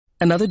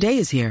Another day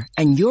is here,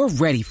 and you're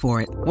ready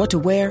for it. What to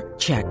wear?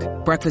 Check.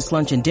 Breakfast,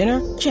 lunch, and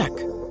dinner? Check.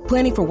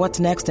 Planning for what's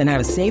next and how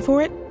to save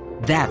for it?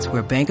 That's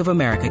where Bank of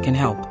America can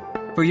help.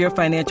 For your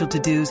financial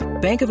to-dos,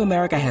 Bank of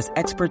America has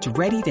experts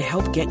ready to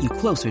help get you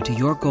closer to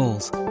your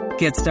goals.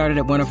 Get started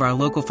at one of our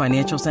local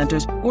financial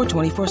centers or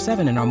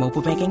 24/7 in our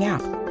mobile banking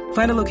app.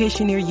 Find a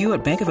location near you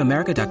at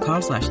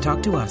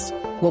bankofamerica.com/talktous.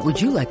 What would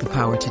you like the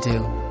power to do?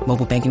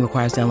 Mobile banking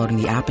requires downloading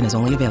the app and is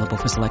only available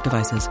for select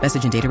devices.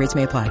 Message and data rates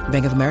may apply.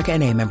 Bank of America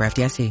NA, member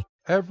FDIC.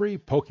 Every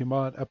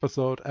Pokemon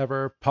Episode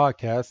Ever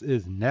podcast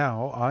is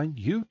now on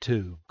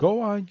YouTube. Go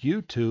on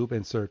YouTube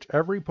and search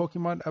Every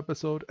Pokemon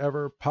Episode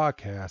Ever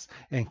podcast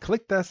and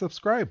click that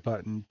subscribe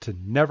button to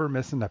never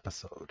miss an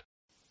episode.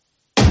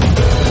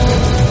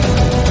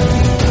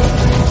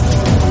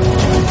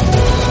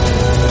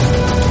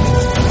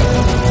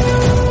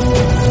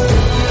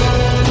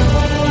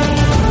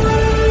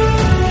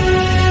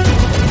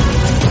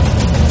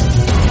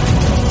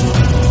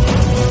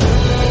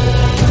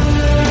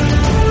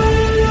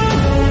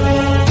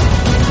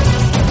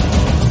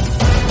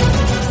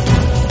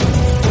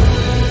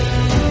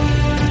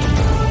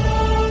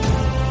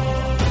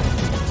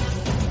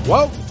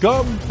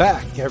 Welcome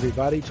back,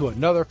 everybody, to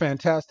another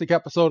fantastic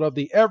episode of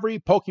the Every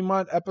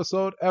Pokemon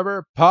Episode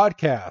Ever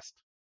podcast.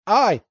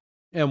 I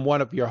am one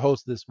of your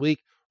hosts this week,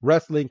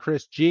 Wrestling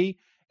Chris G,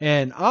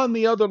 and on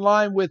the other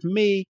line with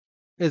me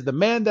is the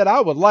man that I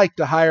would like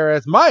to hire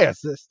as my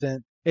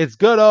assistant. It's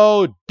good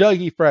old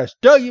Dougie Fresh.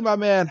 Dougie, my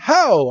man,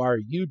 how are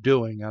you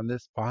doing on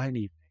this fine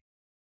evening?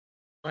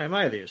 Why am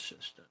I the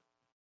assistant?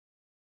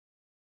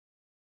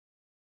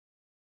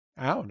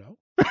 I don't know.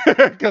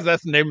 Because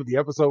that's the name of the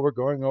episode we're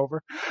going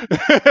over.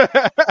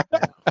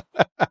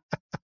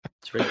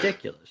 It's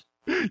ridiculous.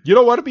 You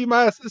don't want to be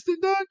my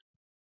assistant, Doug?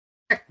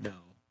 Heck no.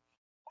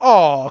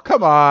 Oh,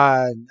 come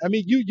on. I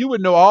mean, you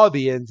would know all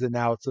the ins and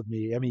outs of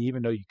me. I mean,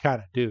 even though you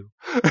kind of do.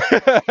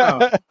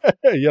 Oh,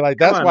 You're like,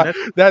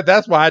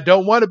 that's why I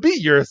don't want to be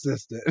your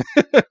assistant.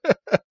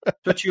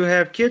 That's what you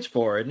have kids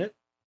for, isn't it?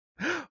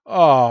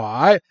 Oh,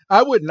 I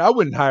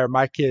wouldn't hire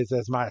my kids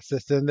as my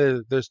assistant.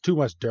 There's too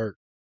much dirt.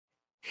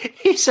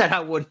 He said I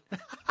wouldn't.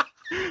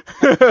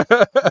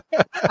 That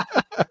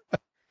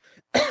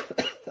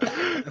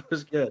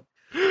was good.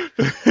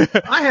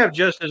 I have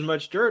just as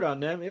much dirt on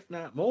them, if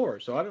not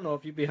more. So I don't know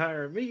if you'd be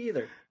hiring me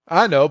either.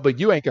 I know, but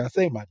you ain't gonna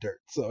say my dirt,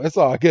 so it's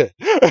all good.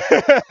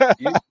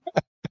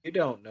 You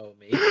don't know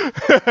me.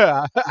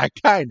 I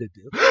kind of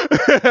do.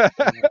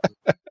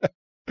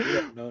 You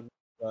don't know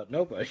about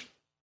nobody.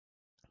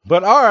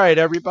 But all right,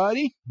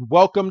 everybody,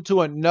 welcome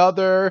to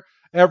another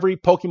Every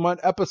Pokemon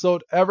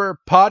Episode Ever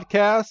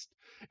podcast.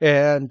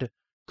 And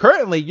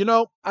currently,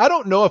 I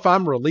don't know if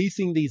I'm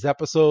releasing these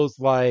episodes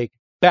like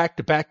back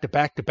to back to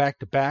back to back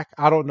to back.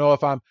 I don't know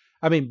if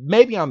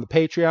maybe on the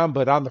Patreon,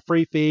 but on the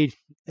free feed,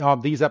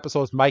 these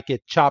episodes might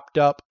get chopped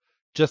up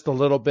just a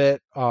little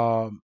bit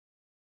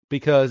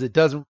because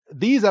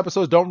these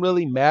episodes don't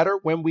really matter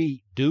when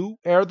we do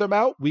air them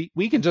out.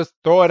 We can just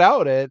throw it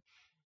out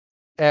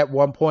at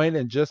one point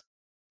and just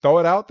throw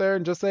it out there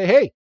and just say,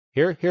 hey,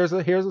 here's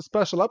a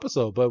special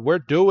episode. But we're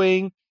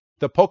doing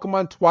the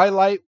Pokemon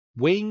Twilight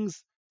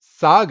Wings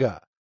Saga,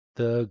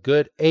 the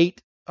good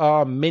 8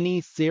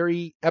 mini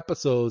series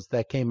episodes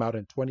that came out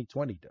in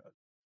 2020, Doug.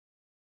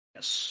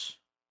 Yes.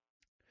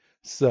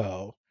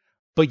 So,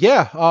 but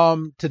yeah,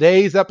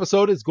 today's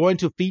episode is going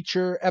to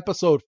feature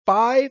episode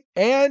 5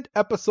 and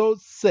episode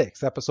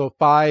 6. Episode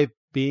 5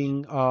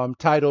 being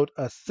titled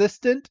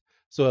Assistant.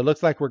 So it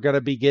looks like we're going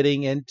to be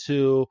getting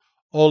into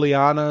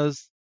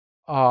Oleana's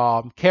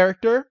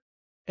character.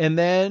 And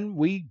then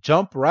we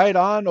jump right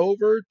on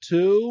over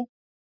to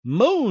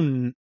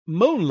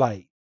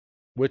Moonlight,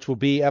 which will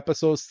be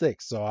episode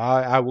 6. So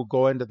I will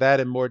go into that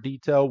in more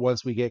detail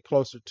once we get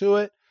closer to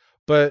it.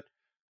 But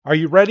are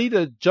you ready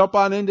to jump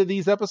on into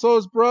these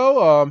episodes,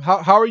 bro?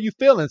 How are you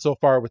feeling so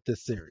far with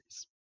this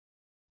series?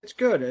 It's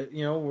good.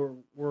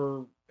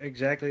 We're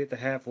exactly at the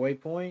halfway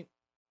point.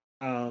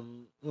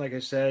 Like I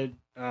said,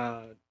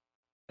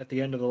 at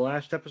the end of the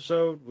last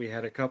episode, we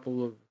had a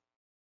couple of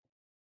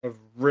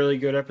really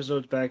good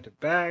episodes back to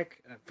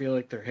back. I feel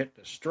like they're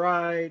hitting a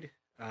stride.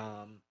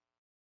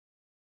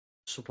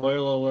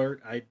 Spoiler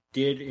alert, I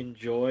did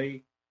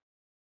enjoy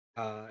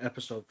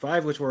episode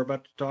 5, which we're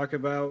about to talk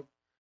about.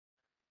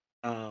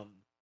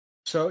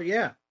 So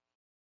yeah.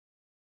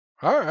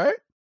 All right.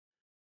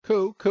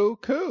 Cool.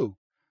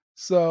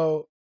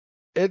 So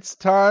it's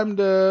time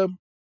to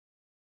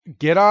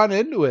get on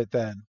into it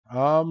then.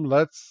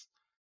 Let's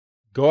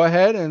go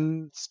ahead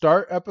and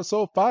start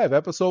episode 5.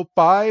 Episode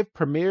 5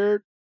 premiered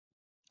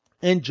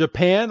in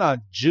Japan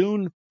on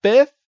June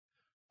 5th,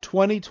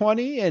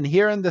 2020, and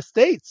here in the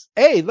States.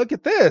 Hey, look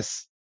at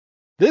this.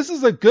 This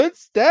is a good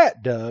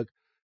stat, Doug.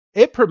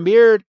 It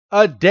premiered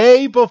a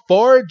day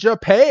before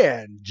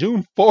Japan,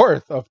 June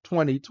 4th of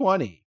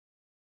 2020.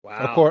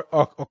 Wow.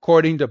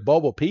 According to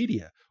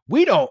Bulbapedia.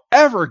 We don't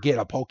ever get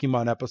a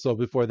Pokemon episode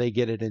before they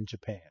get it in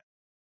Japan.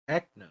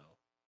 Heck no.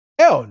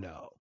 Hell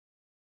no.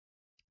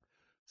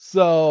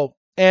 So,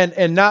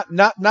 and not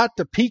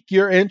to pique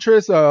your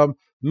interest,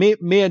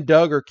 me and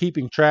Doug are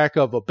keeping track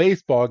of a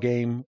baseball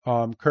game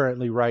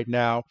currently right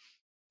now.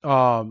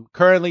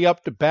 Currently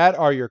up to bat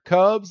are your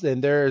Cubs,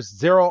 and there's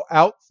 0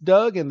 outs,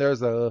 Doug, and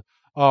there's a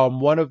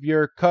one of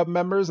your Cub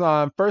members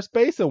on first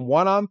base and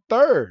one on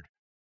third.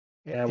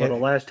 Yeah, well, the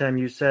last time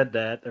you said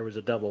that, there was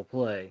a double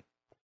play.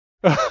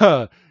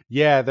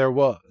 Yeah, there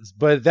was,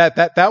 but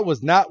that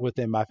was not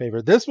within my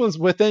favor. This one's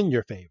within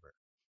your favor.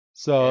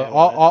 So Yeah,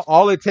 well,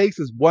 all it takes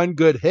is one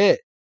good hit.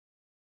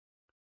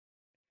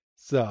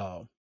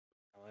 So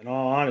in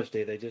all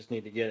honesty, they just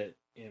need to get it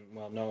in.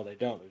 Well, no, they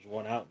don't. There's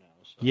one out now.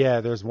 So.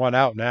 yeah, there's one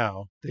out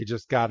now. They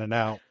just got an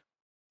out.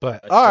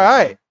 But all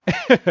right.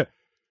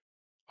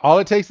 All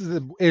it takes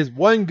is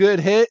one good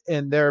hit,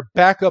 and they're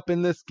back up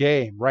in this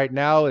game. Right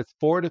now, it's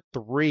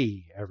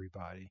 4-3,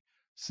 everybody.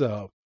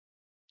 So,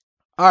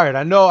 all right,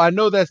 I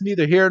know that's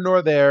neither here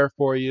nor there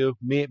for you.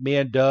 Me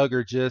and Doug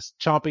are just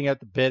chomping at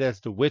the bit as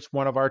to which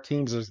one of our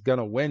teams is going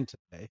to win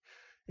today.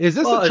 Is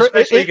this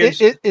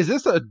is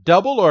this a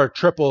double or a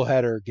triple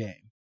header game?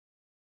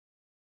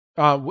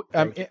 I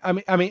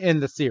mean, in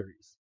the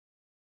series,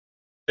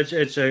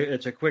 it's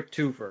a quick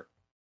twofer.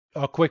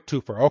 A quick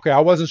twofer. Okay,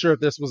 I wasn't sure if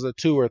this was a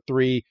 2 or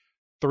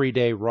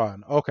 3-day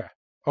run. Okay,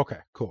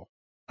 cool.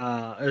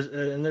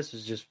 And this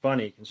is just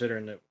funny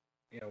considering that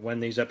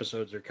when these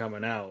episodes are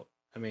coming out.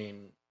 I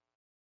mean,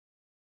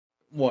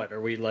 what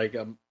are we like?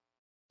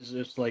 Is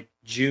this like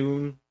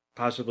June,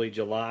 possibly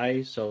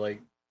July? So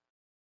like,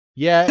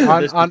 yeah,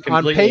 on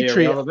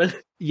Patreon. Irrelevant.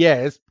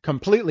 Yeah, it's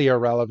completely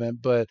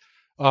irrelevant. But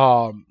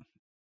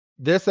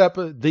these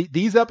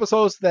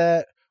episodes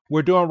that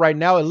we're doing right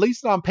now, at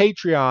least on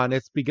Patreon,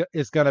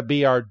 it's going to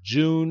be our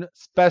June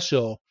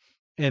special,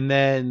 and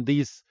then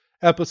these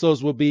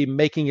episodes will be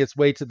making its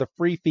way to the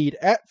free feed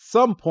at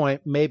some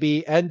point,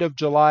 maybe end of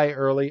July,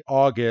 early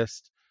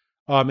August.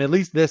 At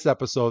least this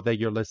episode that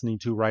you're listening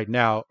to right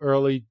now,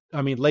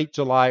 late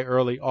July,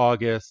 early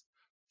August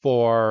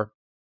for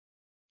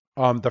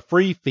the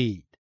free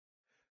feed.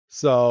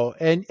 So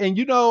and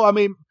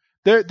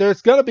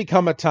there's going to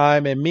become a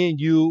time, and me and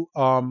you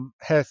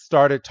has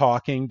started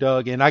talking,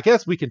 Doug, and I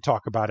guess we can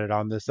talk about it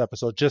on this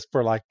episode just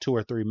for like 2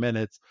 or 3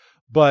 minutes.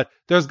 But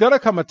there's going to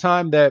come a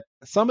time that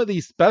some of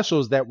these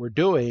specials that we're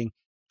doing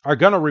are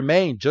going to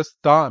remain just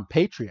on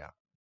Patreon,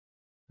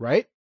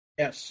 right?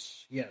 Yes.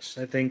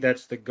 I think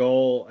that's the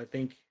goal. I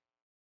think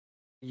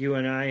you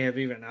and I have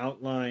even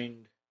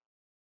outlined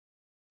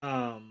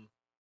one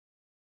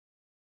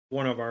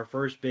of our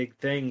first big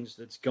things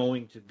that's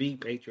going to be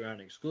Patreon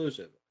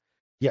exclusive.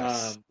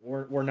 Yes.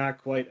 We're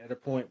not quite at a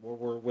point where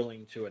we're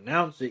willing to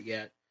announce it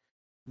yet,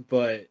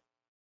 but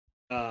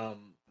I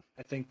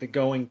think the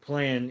going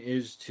plan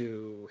is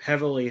to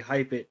heavily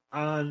hype it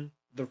on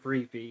the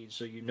free feed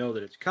so you know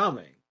that it's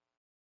coming,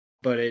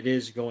 but it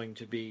is going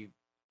to be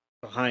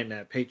behind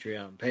that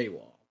Patreon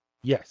paywall.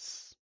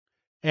 Yes.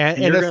 And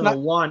you're going to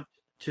want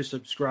to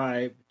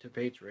subscribe to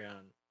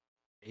Patreon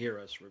to hear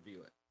us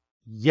review it.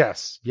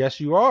 Yes,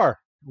 you are.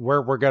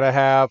 We're going to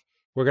have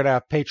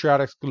Patreon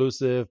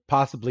exclusive,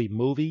 possibly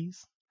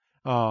movies,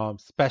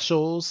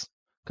 specials,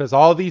 because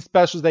all these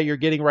specials that you're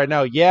getting right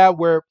now, yeah,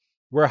 we're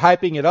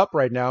hyping it up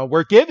right now.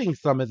 We're giving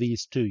some of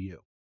these to you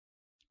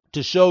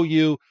to show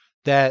you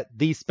that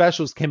these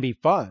specials can be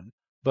fun,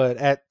 but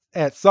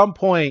at some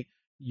point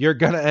you're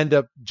going to end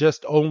up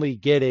just only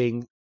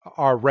getting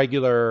our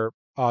regular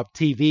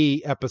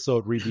TV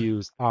episode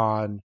reviews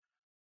on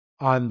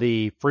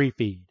the free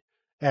feed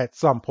at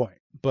some point.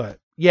 But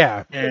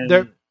yeah,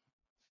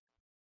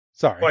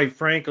 sorry. Quite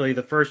frankly,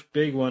 the first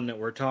big one that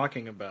we're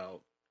talking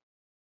about,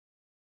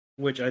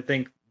 which I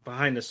think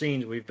behind the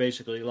scenes we've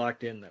basically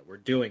locked in that we're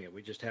doing it.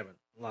 We just haven't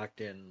locked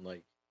in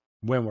like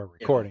when we're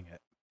recording it.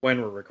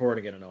 When we're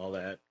recording it and all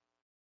that.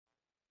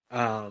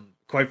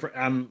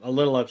 I'm a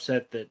little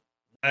upset that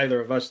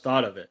neither of us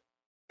thought of it.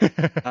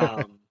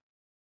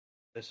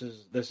 This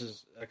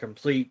is a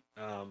complete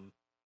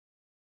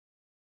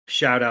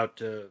shout out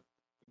to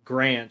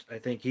Grant. I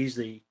think he's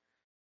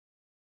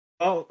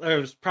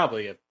there's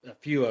probably a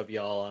few of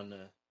y'all on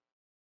the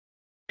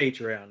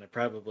Patreon that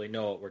probably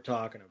know what we're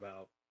talking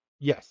about.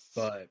 Yes.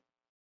 But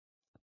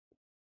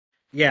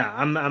yeah,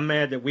 I'm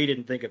mad that we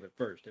didn't think of it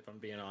first, if I'm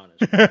being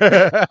honest.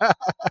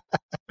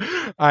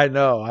 I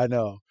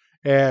know.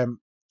 And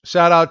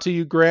shout out to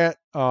you, Grant.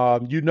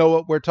 You know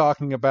what we're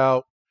talking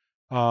about.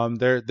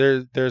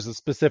 There's a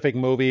specific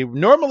movie.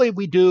 Normally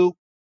we do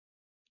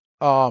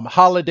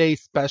holiday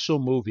special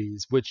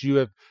movies, which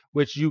you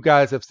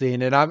guys have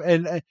seen, and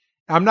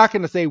I'm not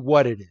going to say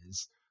what it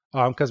is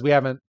because we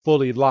haven't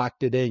fully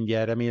locked it in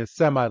yet. I mean, it's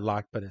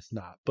semi-locked, but it's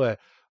not. But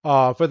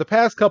for the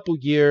past couple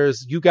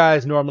years, you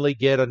guys normally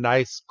get a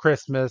nice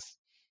Christmas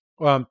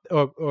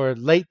or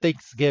late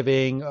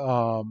Thanksgiving,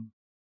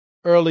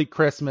 early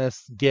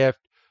Christmas gift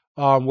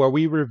where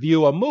we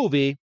review a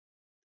movie,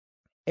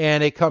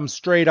 and it comes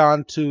straight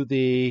onto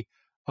the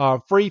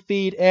free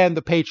feed and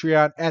the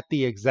Patreon at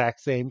the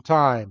exact same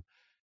time.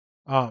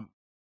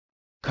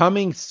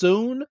 Coming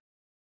soon,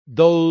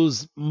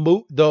 those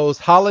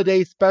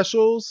holiday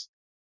specials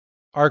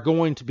are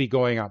going to be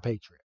going on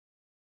Patreon.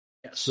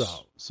 Yes.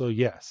 So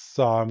yes.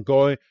 So I'm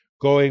going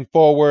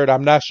forward.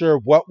 I'm not sure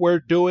what we're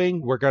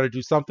doing. We're gonna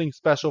do something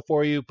special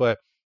for you, but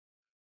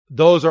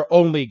those are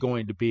only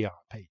going to be on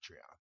Patreon.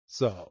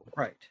 So,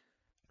 Right.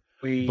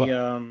 We but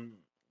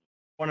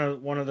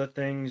one of the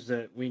things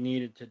that we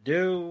needed to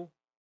do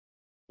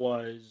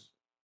was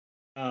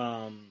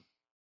um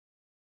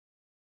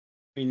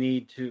we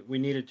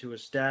needed to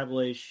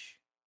establish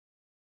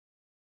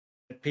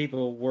that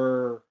people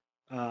were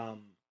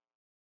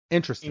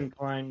interested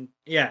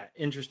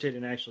interested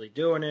in actually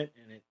doing it,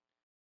 and it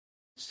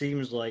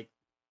seems like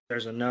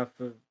there's enough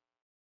of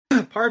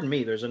pardon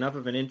me, there's enough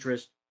of an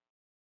interest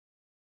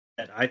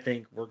that I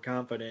think we're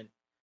confident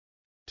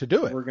to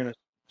do it. we're going to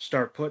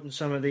start putting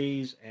some of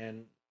these,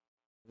 and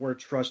we're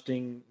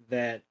trusting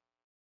that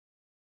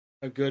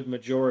a good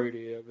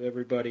majority of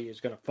everybody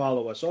is going to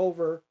follow us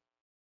over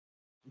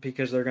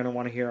because they're going to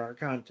want to hear our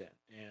content.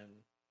 And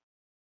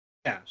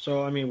yeah,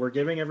 so I mean, we're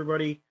giving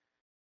everybody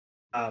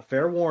a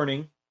fair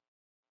warning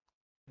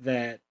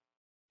that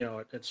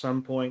at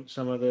some point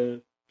some of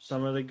the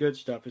good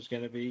stuff is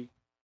going to be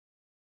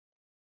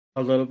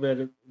a little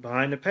bit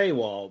behind the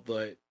paywall,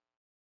 but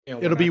we're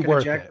It'll not be going to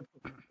worth jack it.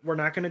 we're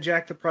not going to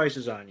jack the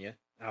prices on you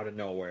out of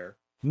nowhere.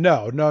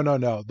 No, no, no,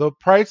 no. The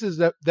prices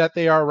that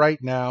they are right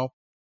now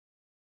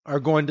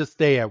are going to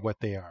stay at what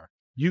they are.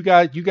 You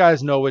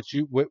guys know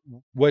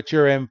what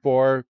you're in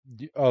for.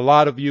 A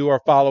lot of you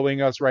are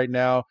following us right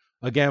now.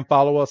 Again,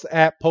 follow us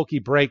at Pokey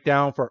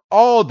Breakdown for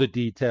all the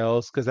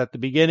details, because at the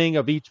beginning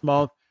of each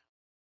month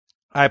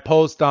I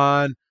post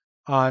on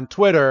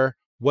Twitter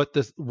what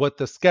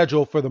the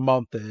schedule for the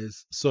month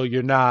is, so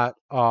you're not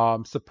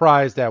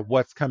surprised at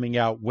what's coming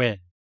out when.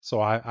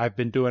 So I've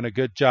been doing a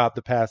good job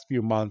the past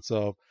few months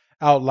of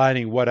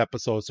outlining what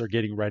episodes are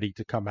getting ready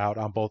to come out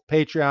on both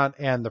Patreon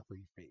and the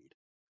free feed.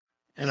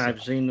 And So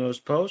I've seen those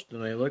posts,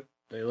 and they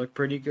look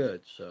pretty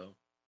good. So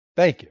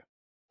thank you,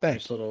 thank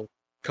nice you. little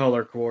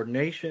color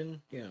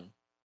coordination.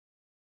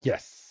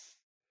 Yes.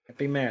 Can't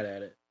be mad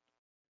at it.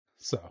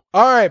 So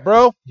all right,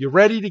 bro, you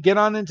ready to get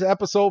on into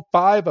episode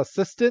 5,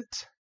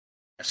 Assistant?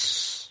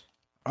 Yes.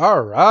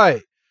 All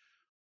right.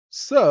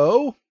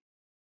 So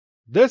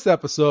this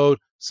episode,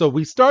 so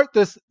we start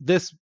this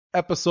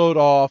episode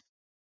off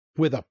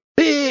with a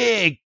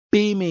big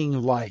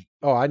beaming light.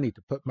 Oh, I need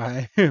to put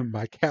my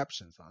my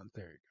captions on.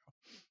 There you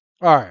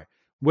go. All right,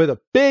 with a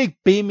big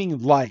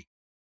beaming light,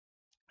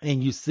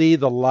 and you see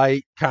the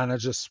light kind of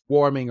just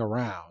swarming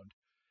around,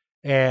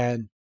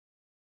 and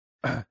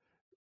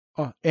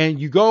and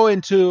you go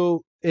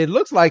into. It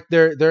looks like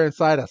they're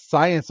inside a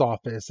science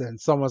office,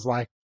 and someone's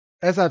like,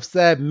 as I've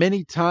said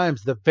many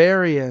times, the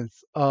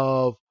variance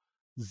of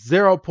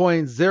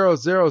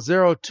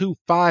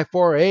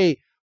 0.00025548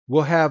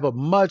 will have a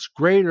much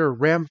greater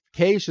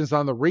ramifications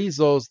on the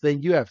results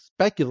than you have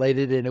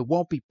speculated, and it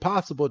won't be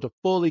possible to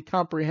fully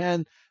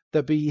comprehend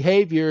the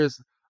behaviors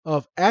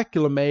of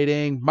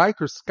acclimating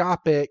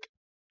microscopic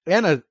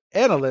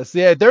analysts.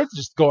 Yeah, they're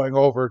just going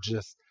over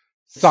just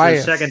It's the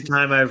science. second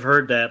time I've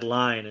heard that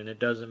line, and it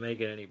doesn't make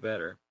it any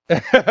better.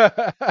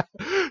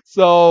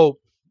 So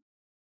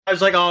I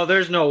was like, oh,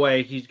 there's no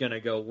way he's going to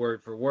go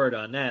word for word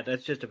on that.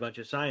 That's just a bunch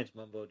of science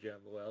mumbo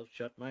jumbo. Well,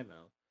 shut my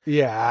mouth.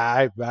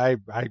 yeah,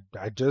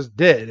 I just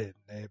did, and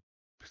it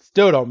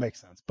still don't make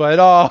sense. But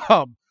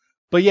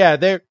yeah,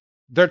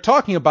 they're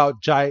talking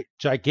about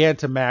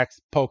Gigantamax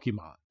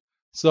Pokemon.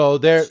 So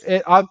they're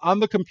on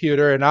the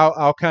computer, and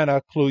I'll kind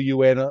of clue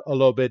you in a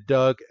little bit,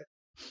 Doug.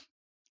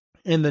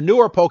 In the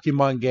newer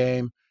Pokemon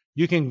game,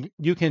 you can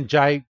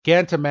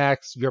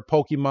Gigantamax your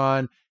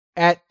Pokemon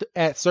at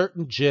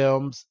certain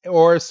gyms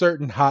or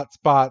certain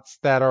hotspots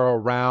that are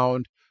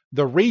around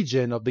the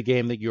region of the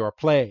game that you are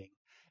playing.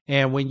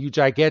 And when you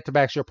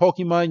Gigantamax your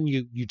Pokemon,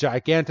 you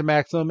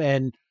Gigantamax them,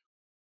 and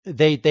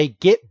they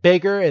get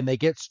bigger and they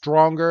get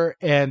stronger,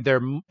 and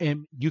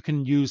you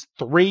can use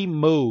 3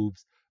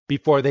 moves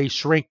before they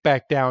shrink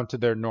back down to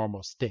their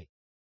normal state.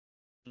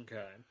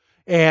 Okay.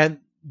 And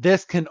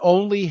this can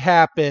only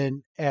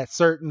happen at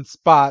certain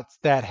spots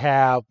that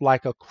have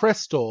like a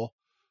crystal,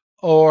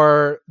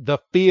 or the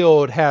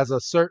field has a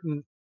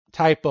certain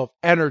type of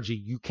energy.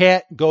 You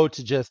can't go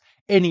to just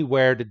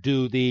anywhere to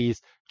do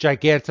these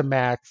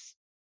Gigantamax,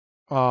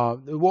 or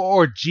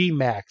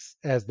Gmax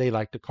as they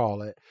like to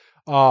call it,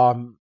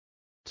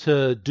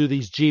 to do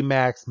these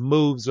Gmax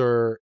moves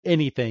or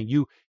anything.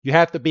 You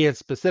have to be in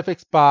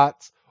specific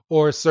spots,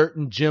 or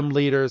certain gym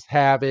leaders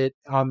have it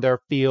on their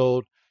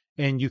field,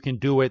 and you can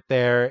do it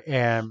there,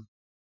 and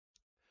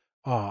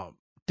um,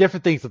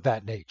 different things of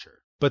that nature.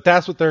 But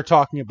that's what they're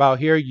talking about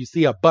here. You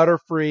see a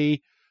Butterfree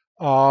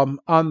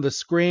on the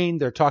screen.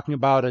 They're talking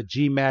about a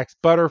Gmax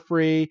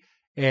Butterfree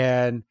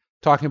and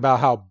talking about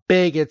how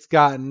big it's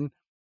gotten,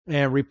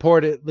 and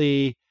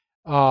reportedly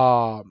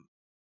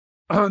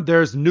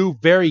there's new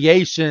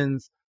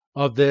variations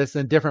of this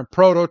and different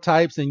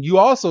prototypes. And you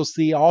also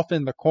see off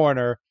in the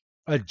corner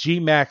a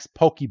Gmax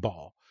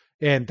Pokeball,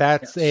 and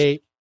Yes.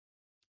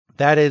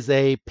 that is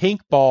a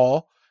pink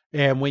ball.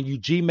 And when you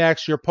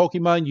Gmax your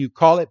Pokemon, you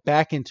call it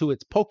back into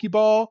its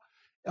Pokeball.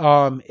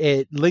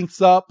 It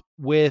links up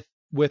with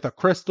with a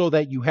crystal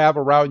that you have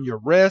around your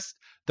wrist.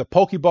 The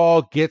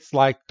Pokeball gets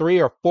like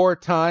 3 or 4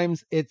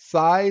 times its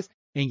size,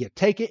 and you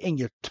take it and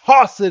you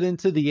toss it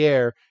into the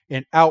air,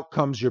 and out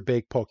comes your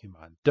big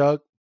Pokemon.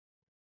 Doug?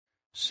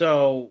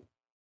 So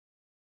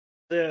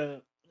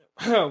the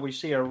we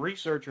see a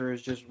researcher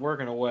is just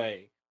working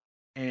away,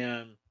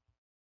 and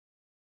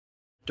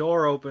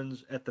door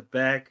opens at the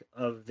back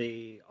of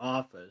the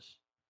office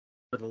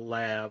for the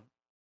lab.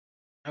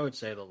 I would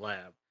say the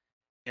lab,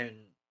 and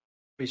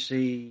we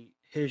see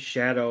his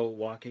shadow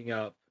walking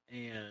up,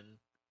 and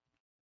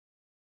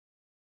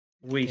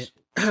we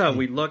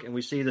we look and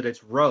we see that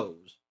it's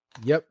Rose.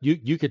 Yep,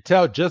 you could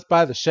tell just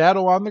by the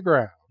shadow on the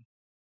ground.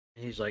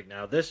 And he's like,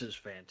 "Now this is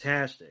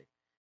fantastic."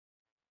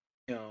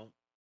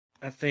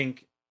 I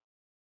think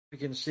we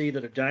can see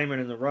that a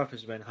diamond in the rough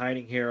has been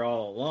hiding here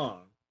all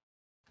along,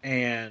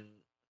 and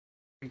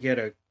we get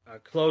a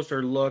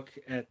closer look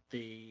at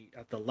the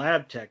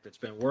lab tech that's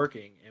been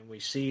working, and we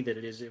see that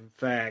it is in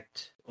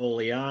fact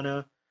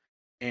Oleana,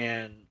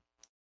 and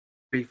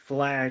we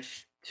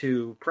flash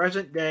to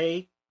present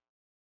day,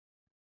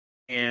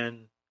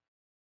 and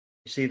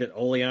you see that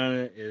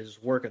Oleana is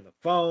working the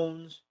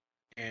phones,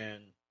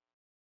 and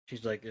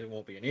she's like, "It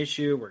won't be an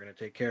issue. We're going to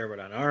take care of it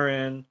on our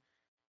end."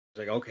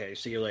 She's like, "Okay,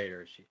 see you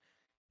later." You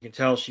can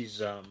tell she's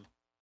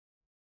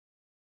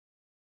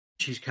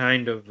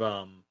kind of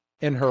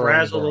In her own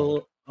frazzled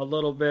world. a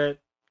little bit,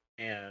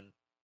 and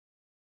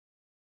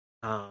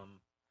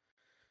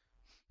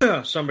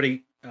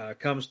somebody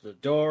comes to the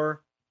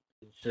door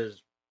and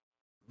says,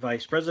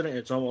 "Vice President,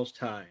 it's almost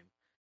time."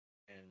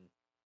 And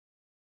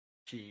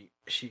she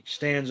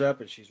stands up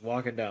and she's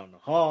walking down the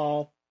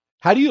hall.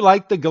 How do you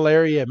like the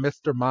Galeria and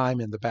Mr. Mime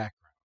in the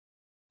background,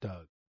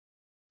 Doug?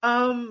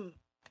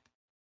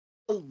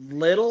 A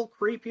little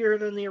creepier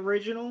than the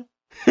original.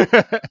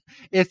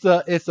 It's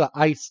a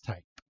ice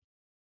type.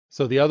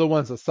 So the other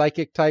one's a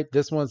psychic type.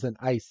 This one's an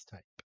ice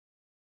type.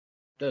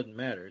 Doesn't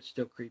matter. It's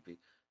still creepy.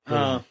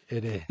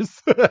 It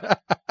is.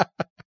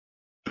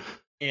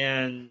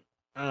 And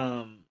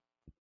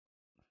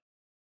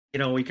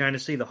we kind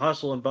of see the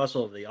hustle and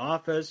bustle of the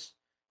office.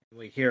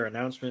 We hear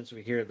announcements.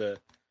 We hear the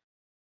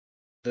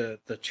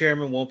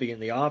chairman won't be in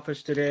the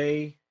office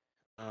today.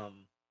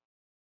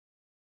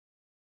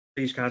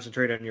 Please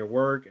concentrate on your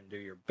work and do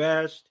your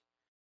best.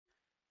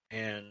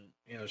 And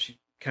she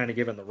kind of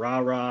giving the rah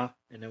rah,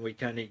 and then we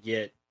kind of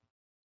get.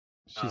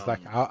 She's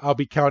like, I'll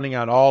be counting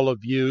on all of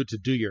you to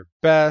do your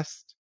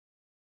best.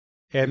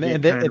 And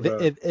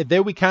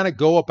then we kind of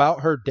go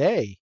about her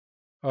day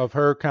of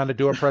her kind of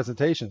doing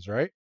presentations,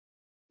 right?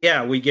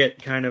 Yeah, we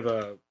get kind of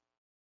a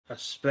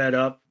sped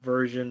up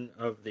version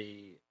of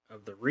the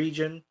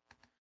region,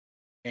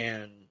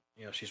 and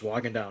she's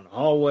walking down the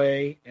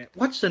hallway. And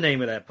what's the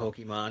name of that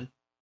Pokemon?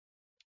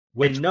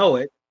 I know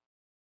it.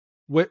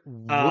 Which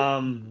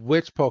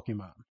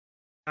Pokemon?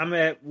 I'm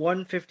at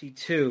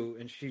 152,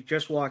 and she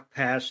just walked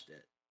past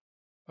it.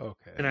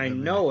 Okay. And I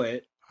know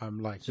it.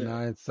 I'm like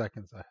 9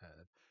 seconds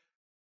ahead.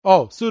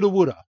 Oh,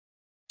 Sudowoodo.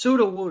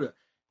 Sudowoodo.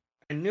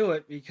 I knew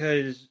it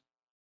because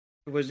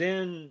it was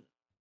in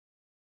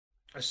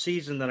a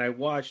season that I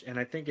watched, and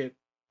I think it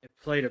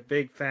played a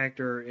big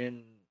factor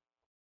in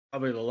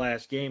probably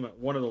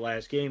one of the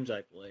last games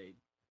I played.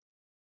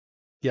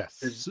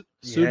 Yes,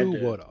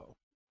 Sudowoodo.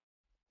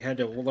 You had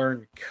to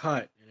learn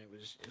cut, and it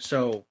was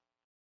so.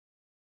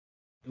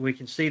 We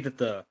can see that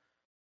the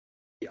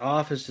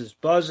office is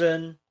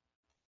buzzing,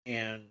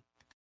 and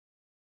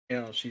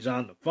she's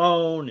on the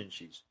phone, and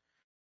she's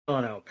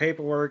filling out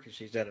paperwork, and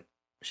she's at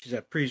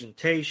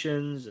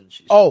presentations, and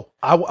she's. Oh,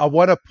 I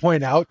want to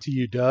point out to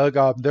you, Doug.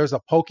 There's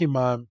a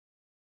Pokemon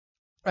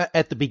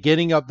at the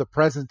beginning of the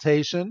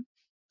presentation.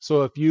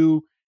 So if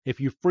you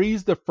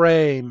freeze the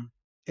frame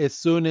as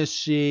soon as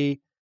she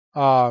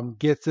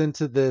gets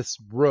into this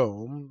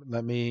room,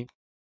 let me.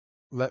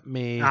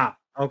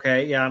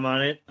 Okay, yeah, I'm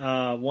on it.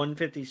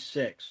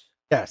 156.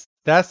 Yes,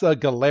 that's a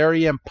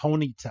Galarian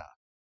Ponyta.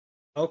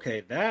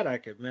 Okay, that I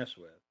could mess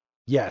with.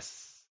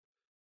 Yes.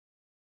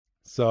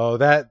 So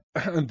that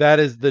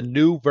is the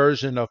new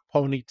version of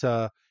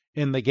Ponyta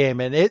in the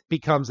game, and it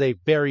becomes a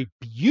very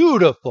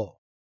beautiful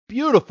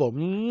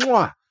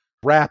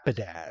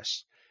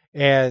Rapidash.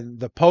 And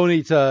the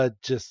Ponyta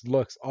just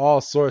looks all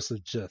sorts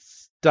of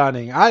just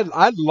stunning. I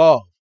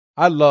love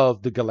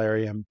the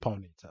Galarian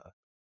Ponyta.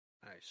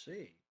 I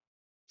see.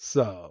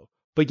 So,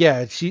 but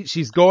yeah,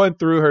 she's going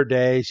through her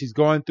day. She's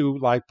going through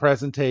like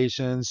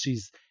presentations.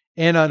 She's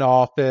in an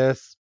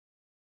office,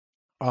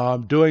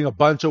 doing a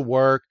bunch of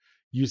work.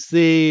 You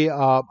see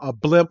a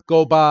blimp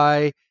go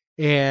by,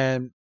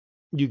 and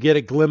you get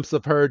a glimpse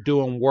of her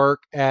doing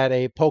work at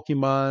a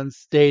Pokemon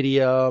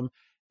stadium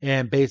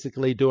and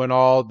basically doing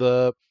all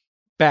the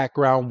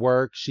background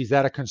work. She's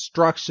at a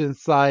construction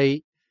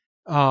site,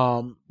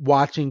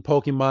 watching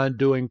Pokemon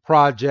doing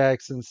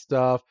projects and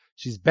stuff.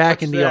 She's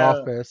back in the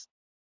office.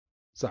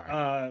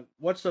 Sorry.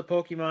 What's the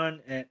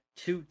Pokemon at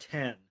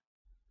 210?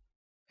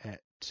 At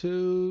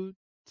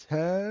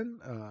 210?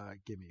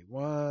 Give me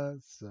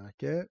 1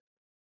 second.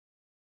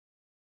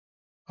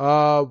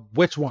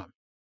 Which one?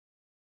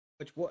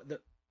 Which what?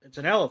 it's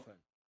an elephant.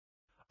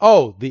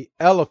 Oh, the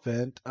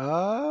elephant.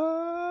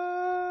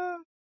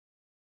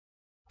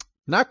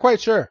 Not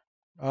quite sure.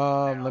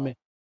 Let Now, me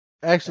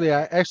actually.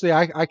 I that, actually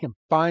I can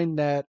find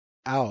that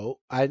out.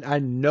 I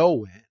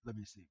know it. Let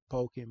me see.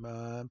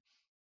 Pokemon.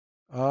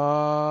 Ba.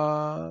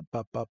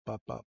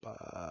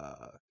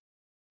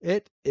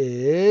 It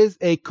is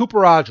a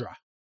Cooperadra.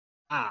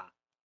 ah,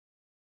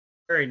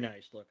 very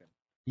nice looking.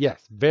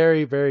 Yes,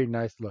 very very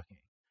nice looking.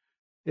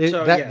 It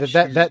So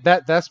yeah,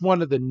 that's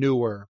one of the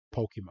newer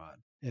Pokemon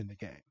in the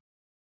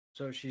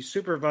game. she's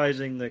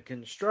supervising the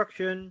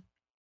construction.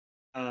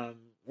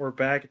 We're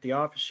back at the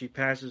office. She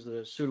passes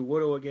the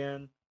Sudowoodo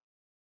again.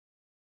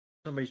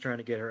 Somebody's trying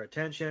to get her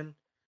attention.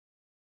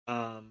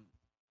 Um,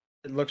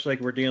 it looks like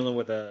we're dealing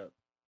with a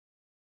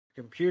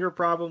computer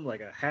problem,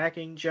 like a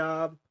hacking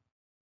job.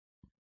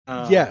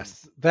 Um,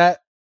 Yes, that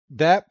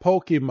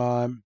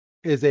Pokemon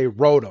is a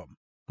Rotom,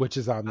 which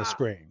is on the ah,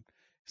 screen.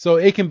 So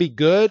it can be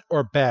good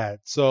or bad.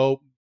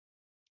 So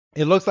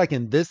it looks like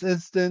in this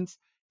instance,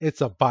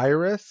 it's a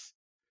virus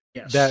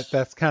yes,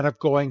 that's kind of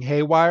going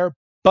haywire.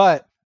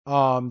 But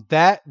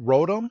that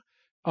Rotom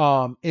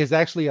is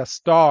actually a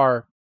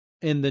star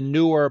in the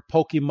newer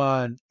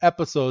Pokemon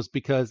episodes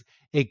because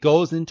it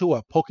goes into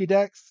a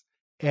Pokédex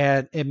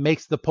and it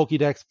makes the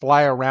Pokédex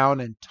fly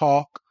around and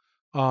talk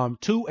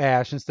to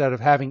Ash instead of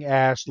having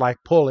Ash like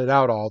pull it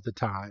out all the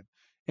time.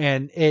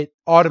 And it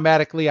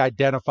automatically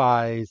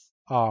identifies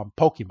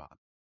Pokemon.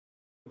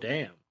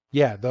 damn.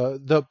 Yeah,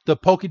 the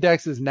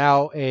Pokédex is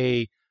now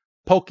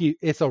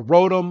it's a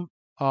Rotom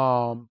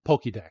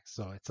Pokédex.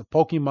 So it's a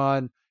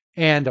Pokemon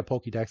and a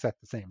Pokédex at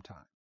the same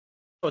time.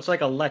 So it's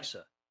like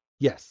Alexa.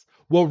 Yes.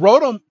 Well,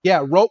 Rotom, yeah,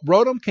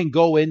 Rotom can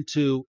go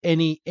into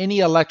any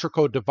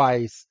electrical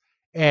device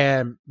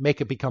and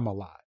make it become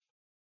alive.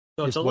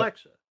 So it's Is what?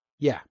 Alexa.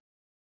 Yeah.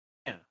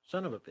 Yeah,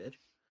 son of a bitch.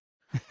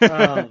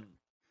 Um,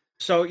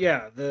 so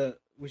yeah, the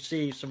we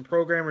see some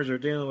programmers are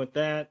dealing with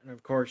that, and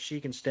of course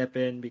she can step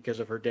in because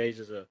of her days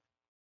as a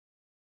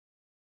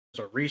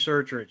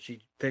researcher, and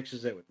she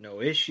fixes it with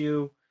no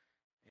issue.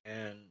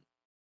 And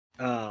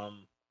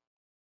um,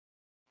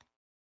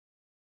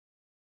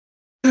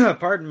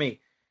 pardon me,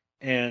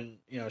 and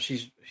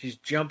she's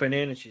jumping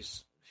in and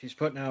she's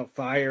putting out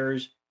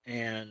fires,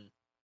 and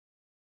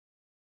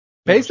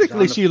she's Basically,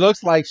 on the she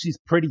looks like she's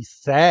pretty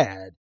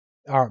sad.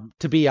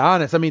 To be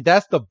honest, I mean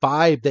that's the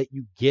vibe that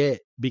you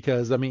get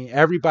because I mean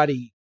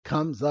everybody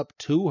comes up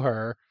to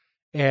her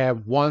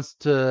and wants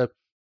to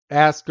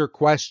ask her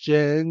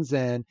questions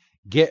and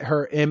get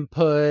her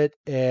input,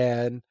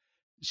 and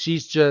she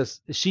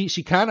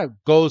kind of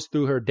goes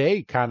through her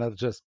day kind of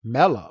just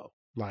mellow,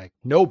 like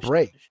no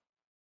break.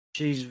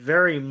 she's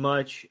very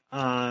much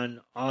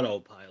on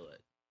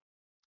autopilot.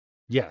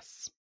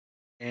 Yes.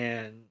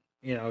 And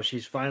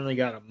she's finally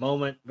got a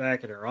moment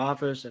back at her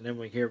office, and then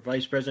we hear,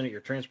 Vice President,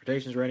 your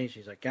transportation's ready.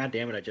 She's like, God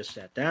damn it, I just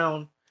sat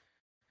down.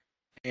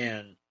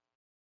 And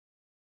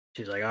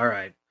she's like, all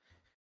right.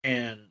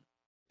 And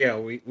yeah,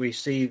 we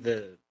see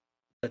the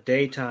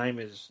daytime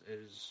is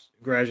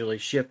gradually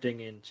shifting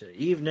into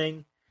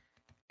evening,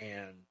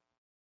 and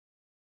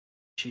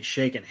she's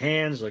shaking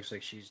hands, looks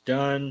like she's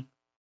done.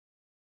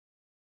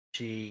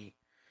 She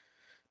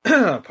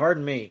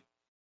pardon me,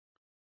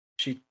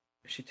 she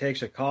she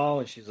takes a call,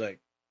 and she's like,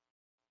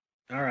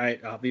 all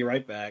right, I'll be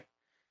right back.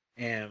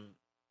 And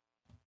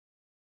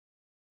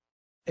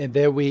And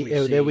then we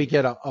we see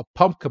get a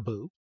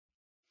Pumpkaboo.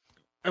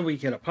 And we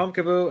get a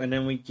Pumpkaboo, and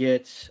then we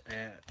get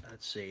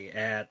let's see,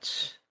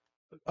 at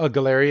A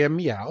Galarian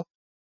Meow.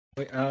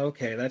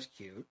 okay, that's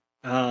cute.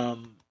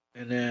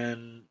 And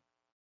then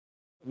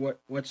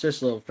what's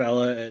this little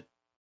fella at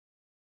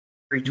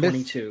Miss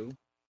 322?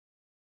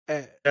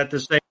 uh, That the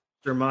same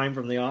Mr. Mime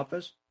from The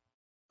Office?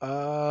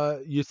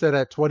 you said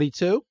at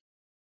 22?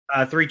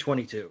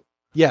 322.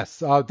 Yes,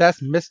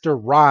 that's Mr.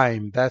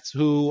 Rhyme. That's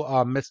who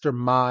Mr.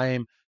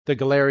 Mime, the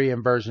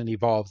Galarian version,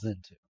 evolves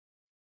into.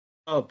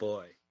 Oh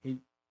boy, he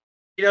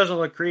doesn't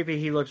look creepy.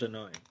 He looks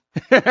annoying.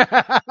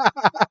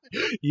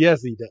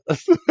 Yes, he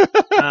does.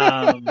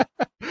 Um,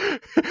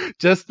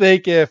 Just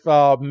think if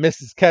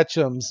Mrs.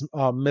 Ketchum's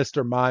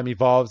Mr. Mime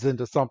evolves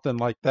into something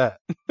like that.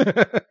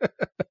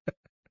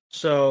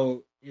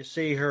 so you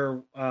see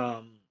her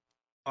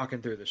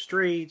walking through the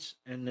streets,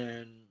 and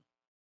then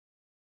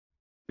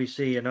we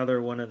see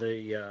another one of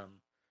the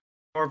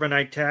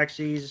overnight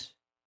taxis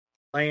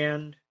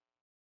land,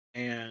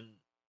 and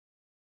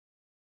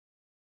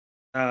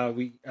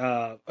we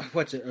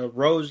what's it?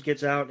 Rose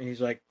gets out, and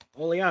he's like,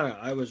 "Oleana,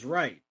 I was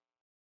right."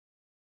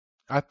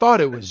 I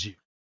thought it And was you.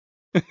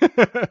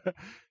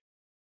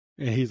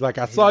 And he's like,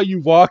 I he's saw you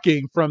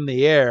walking from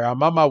the air.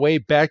 I'm on my way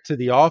back to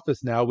the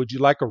office now. Would you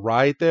like a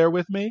ride there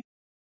with me?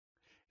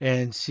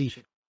 And she,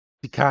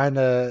 it kind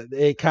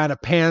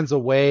of pans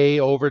away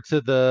over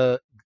to the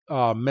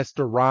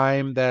Mr.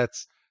 Rhyme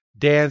that's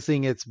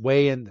dancing its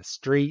way in the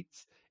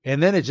streets,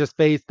 and then it just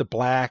fades to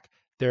black.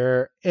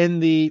 They're in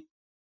the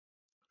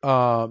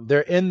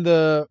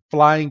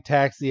flying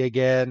taxi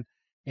again,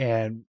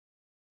 and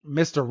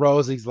Mr.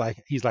 Rosie's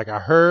like, I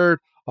heard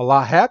a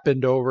lot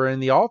happened over in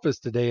the office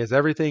today. Is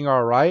everything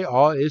all right?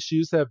 All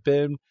issues have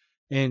been,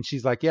 and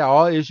she's like, yeah,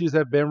 all issues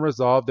have been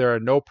resolved. There are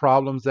no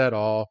problems at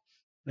all.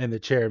 And the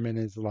chairman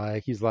is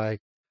like, he's like,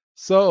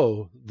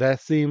 so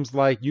that seems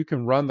like you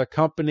can run the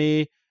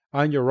company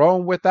on your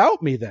own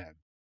without me then.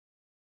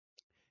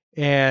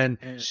 And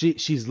And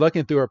she's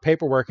looking through her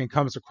paperwork and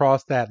comes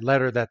across that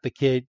letter that the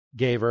kid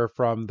gave her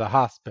from the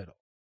hospital.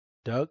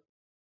 Doug?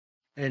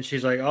 and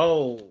she's like,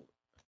 "Oh,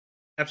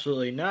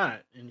 absolutely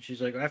not." And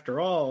she's like, "After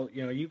all,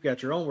 you've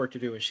got your own work to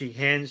do." And she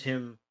hands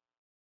him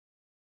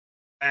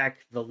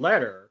back the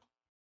letter,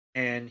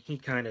 and he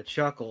kind of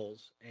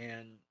chuckles,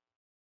 and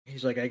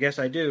he's like, "I guess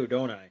I do,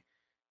 don't I?"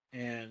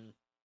 And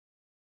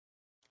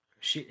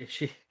she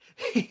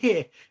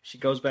she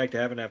goes back to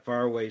having that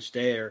faraway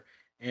stare,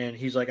 and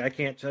he's like, "I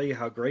can't tell you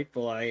how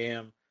grateful I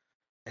am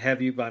to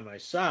have you by my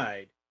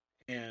side."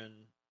 And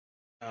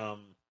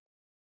um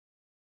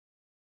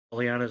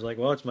Liana's like,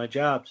 "Well, it's my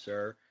job,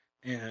 sir."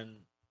 And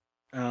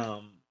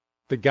um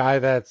The guy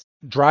that's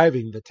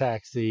driving the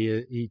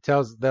taxi, he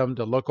tells them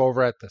to look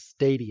over at the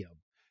stadium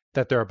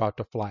that they're about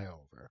to fly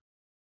over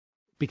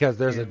because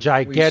there's a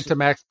and we see,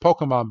 Gigantamax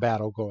Pokemon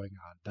battle going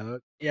on,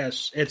 Doug.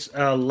 yes, it's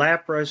a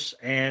Lapras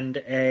and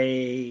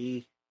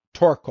a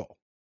Torkoal.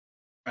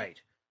 right.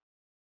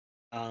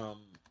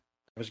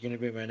 That was going to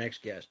be my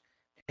next guess,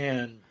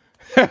 and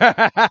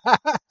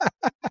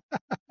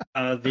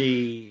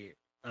the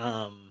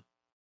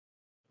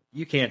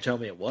you can't tell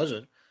me it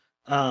wasn't.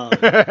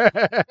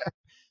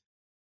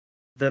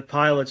 The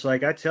pilot's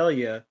like, I tell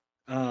you,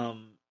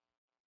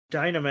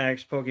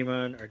 Dynamax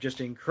Pokemon are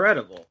just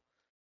incredible.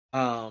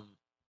 Um,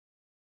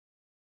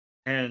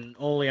 and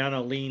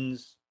Oleana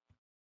leans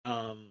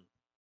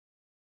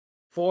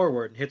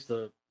forward and hits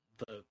the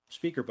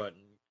speaker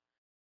button,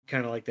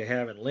 kind of like they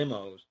have in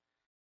limos.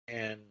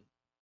 And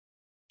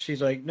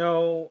she's like,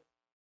 "No,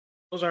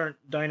 those aren't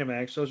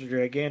Dynamax; those are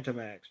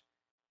Gigantamax."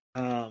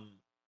 Um,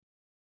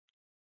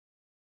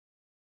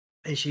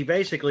 and she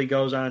basically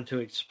goes on to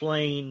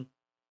explain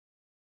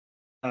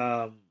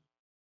um,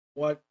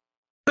 what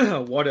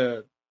what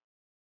a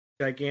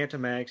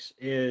Gigantamax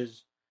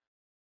is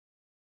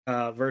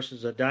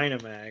versus a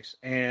Dynamax,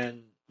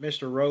 and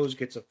Mr. Rose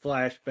gets a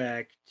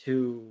flashback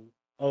to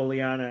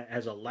Oleana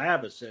as a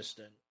lab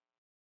assistant,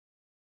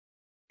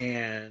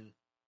 and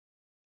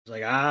it's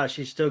like,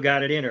 she's still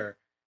got it in her,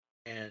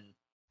 and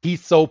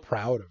He's so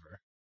proud of her.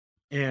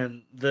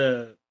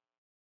 the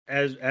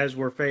as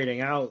we're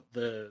fading out,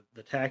 the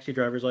taxi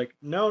driver's like,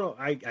 no,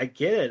 I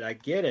get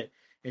it,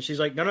 and she's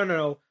like,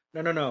 no,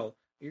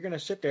 you're gonna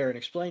sit there and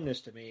explain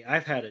this to me.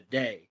 I've had a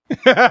day.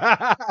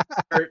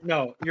 Or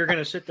no, you're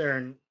gonna sit there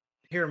and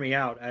hear me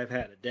out. I've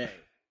had a day.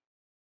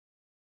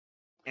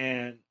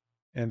 And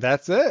And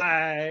that's it.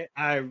 I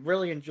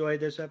really enjoyed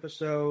this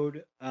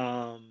episode.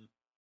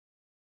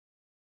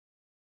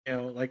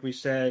 Like we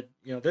said,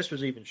 this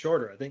was even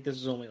shorter. I think this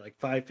is only like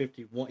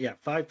 551. Yeah,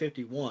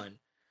 551.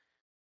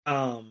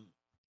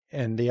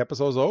 And the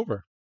episode's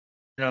over.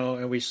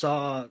 And we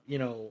saw,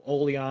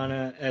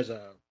 Oleana as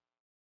a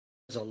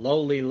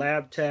lowly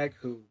lab tech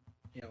who,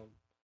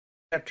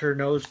 kept her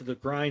nose to the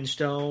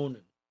grindstone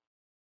and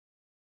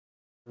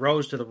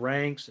rose to the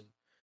ranks,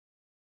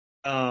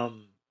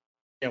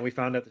 and we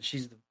found out that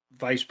she's the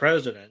vice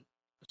president,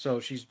 so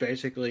she's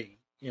basically,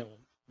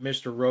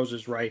 Mr.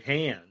 Rose's right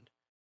hand,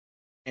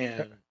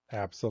 and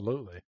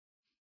Absolutely.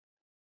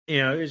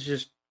 it's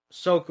just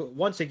so cool.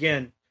 Once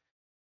again,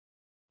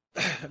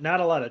 not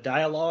a lot of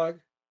dialogue,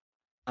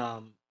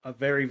 a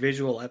very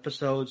visual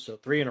episode, so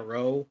 3 in a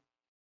row,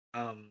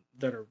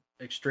 that are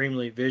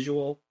extremely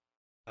visual,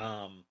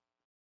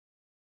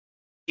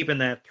 keeping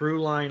that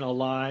through line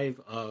alive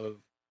of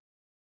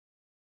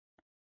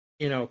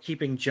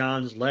keeping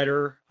John's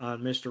letter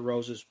on Mr.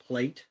 Rose's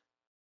plate.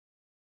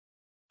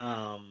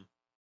 I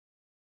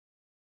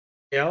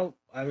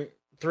mean,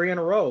 3 in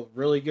a row,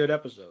 really good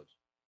episodes.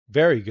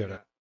 Very good.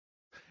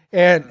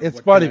 And it's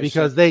funny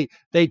because they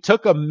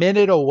took a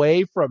minute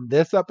away from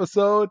this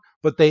episode,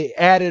 but they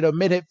added a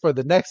minute for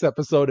the next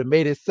episode and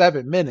made it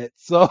 7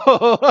 minutes. So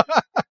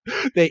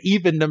they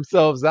evened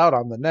themselves out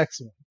on the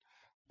next one.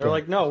 They're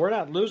like, no, we're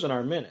not losing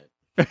our minute.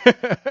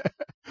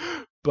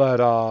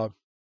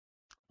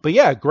 But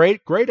yeah,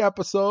 great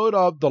episode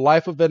of The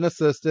Life of an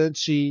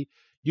Assistant.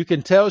 You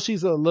can tell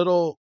she's a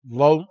little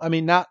low. I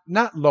mean, not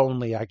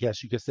lonely, I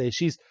guess you could say.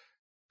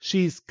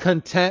 She's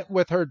content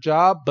with her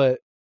job, but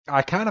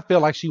I kind of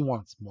feel like she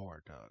wants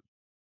more, Doug.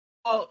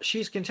 Well,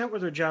 she's content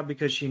with her job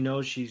because she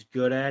knows she's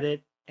good at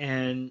it.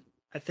 And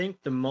I think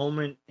the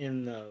moment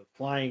in the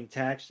flying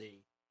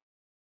taxi,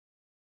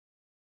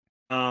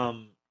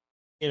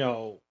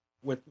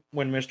 with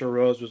when Mr.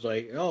 Rose was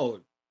like,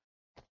 "Oh,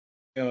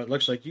 it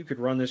looks like you could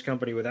run this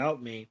company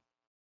without me."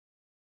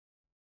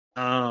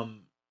 I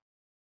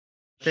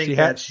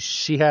think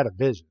she had a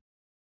vision.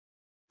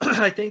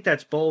 I think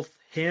that's both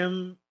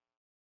him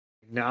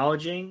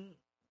acknowledging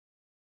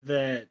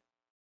that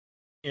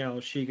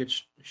she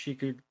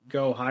could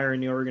go higher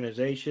in the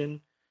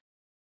organization,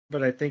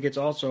 but I think it's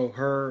also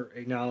her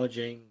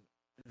acknowledging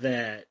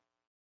that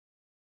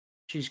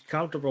she's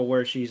comfortable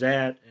where she's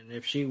at, and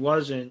if she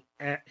wasn't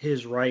at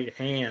his right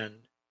hand,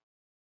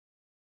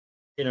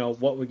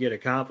 what would get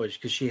accomplished?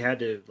 Because she had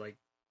to like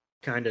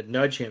kind of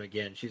nudge him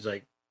again. She's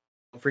like,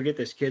 "Don't forget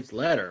this kid's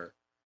letter,"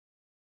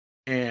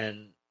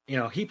 and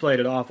he played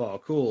it off all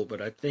cool,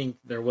 but I think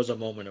there was a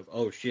moment of,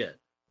 "Oh shit."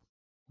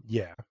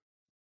 Yeah.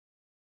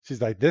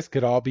 She's like, this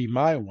could all be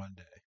mine one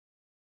day.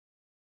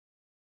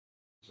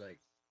 It's like,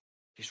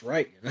 she's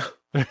right,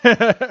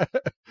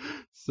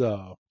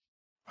 So,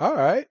 all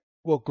right.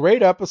 Well,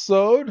 great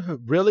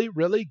episode. Really,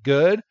 really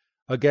good.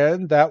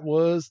 Again, that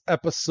was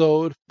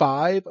episode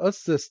 5,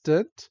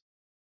 Assistant.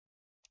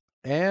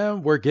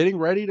 And we're getting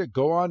ready to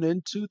go on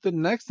into the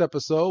next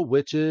episode,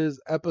 which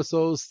is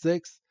episode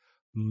 6,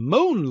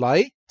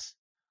 Moonlight,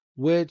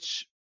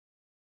 which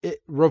it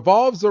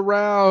revolves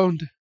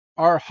around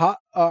our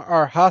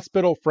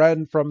hospital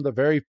friend from the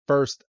very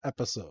first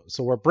episode.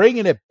 So we're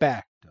bringing it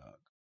back, Doug.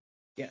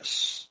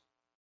 Yes.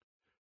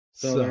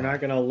 So they're not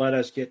going to let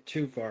us get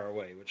too far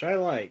away, which I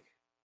like.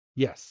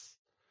 Yes.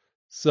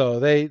 So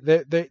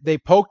they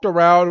poked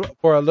around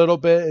for a little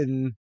bit,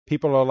 and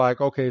people are like,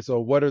 okay,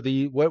 so what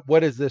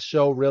is this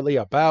show really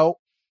about?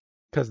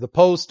 Because the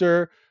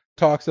poster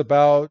talks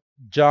about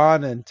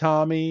John and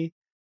Tommy,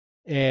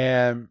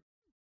 and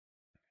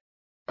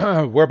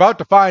we're about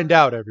to find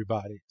out,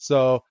 everybody.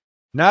 So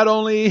not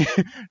only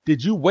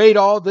did you wait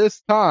all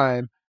this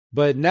time,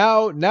 but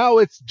now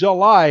it's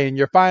July and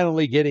you're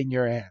finally getting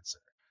your answer.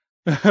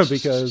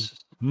 Because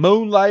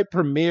Moonlight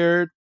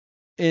premiered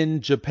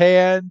in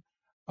Japan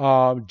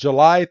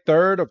July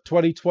 3rd of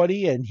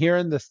 2020, and here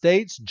in the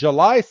States,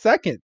 July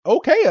 2nd.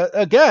 Okay,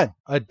 again,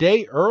 a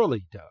day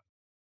early, Doug.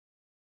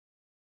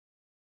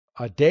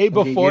 A day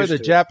before the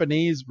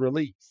Japanese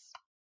release.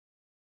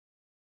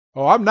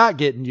 Oh, I'm not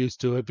getting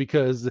used to it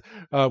because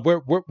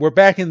we're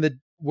back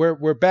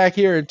we're back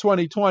here in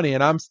 2020,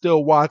 and I'm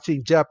still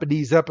watching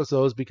Japanese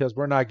episodes because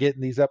we're not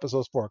getting these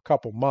episodes for a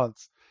couple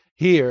months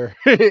here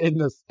in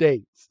the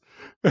States.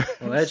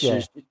 Well, that's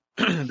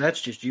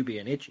that's just you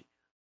being itchy.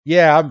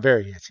 Yeah, I'm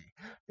very itchy.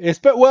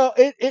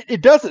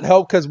 It doesn't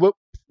help because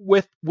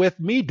with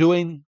me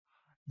doing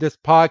this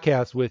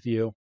podcast with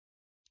you,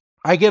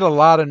 I get a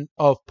lot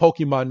of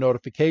Pokemon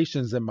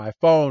notifications in my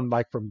phone,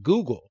 like from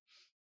Google,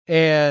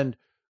 and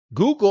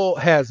Google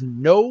has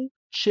no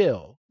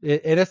chill.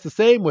 And it's the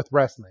same with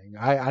wrestling.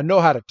 I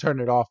know how to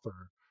turn it off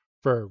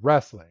for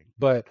wrestling,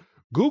 but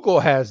Google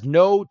has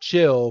no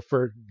chill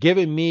for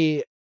giving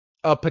me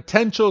a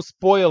potential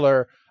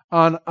spoiler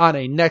on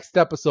a next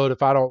episode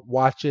if I don't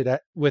watch it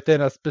within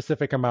a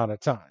specific amount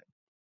of time.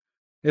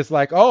 It's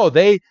like, oh,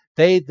 they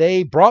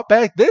brought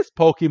back this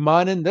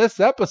Pokemon in this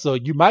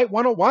episode. You might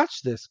want to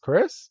watch this,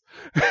 Chris.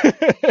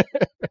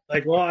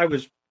 Like, well, I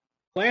was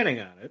planning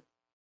on it.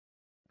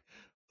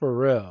 For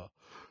real.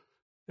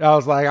 I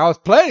was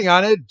planning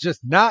on it, just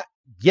not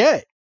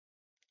yet.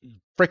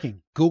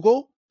 Freaking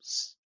Google,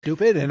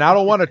 stupid. And I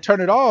don't want to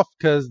turn it off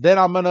because then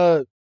I'm going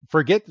to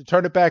forget to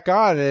turn it back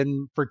on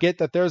and forget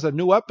that there's a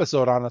new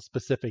episode on a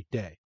specific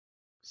day.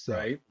 So.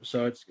 Right.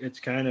 So it's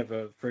kind of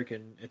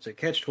it's a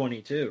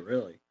catch-22,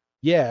 really.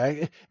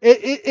 Yeah,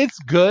 it's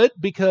good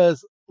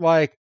because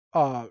like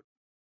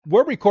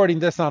we're recording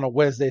this on a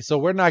Wednesday, so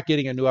we're not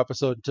getting a new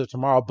episode until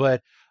tomorrow.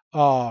 But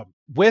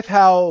with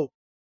how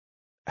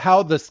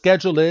the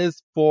schedule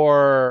is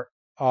for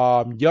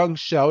Young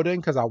Sheldon,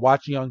 because I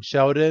watch Young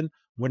Sheldon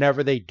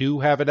whenever they do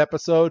have an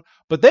episode,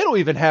 but they don't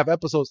even have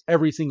episodes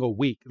every single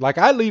week. Like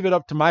I leave it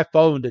up to my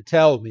phone to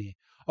tell me,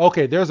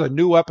 okay, there's a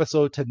new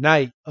episode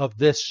tonight of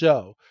this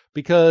show,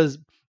 because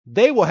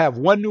they will have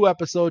one new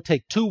episode,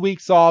 take 2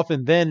 weeks off,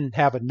 and then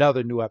have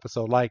another new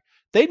episode. Like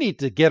they need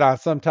to get on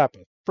some type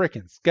of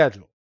freaking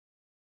schedule.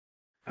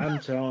 I'm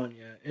telling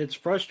you, it's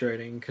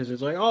frustrating because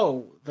it's like,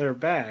 oh, they're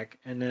back,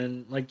 and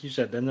then, like you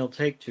said, then they'll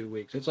take 2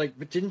 weeks. It's like,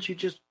 but didn't you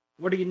just?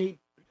 What do you need?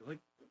 Like,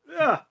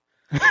 ah.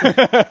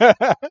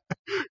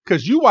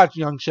 Because you watch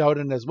Young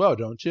Sheldon as well,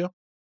 don't you?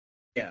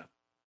 Yeah.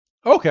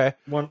 Okay.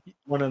 One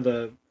of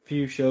the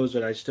few shows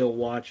that I still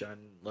watch on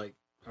like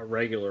a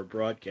regular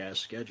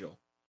broadcast schedule.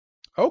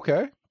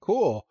 Okay,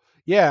 cool.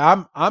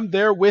 Yeah, I'm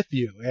there with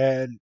you,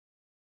 and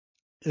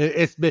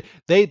it's been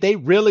they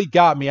really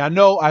got me. I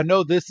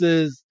know this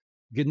is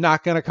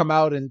not going to come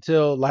out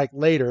until like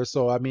later,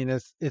 so I mean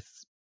it's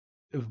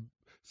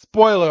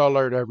spoiler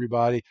alert,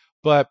 everybody.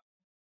 But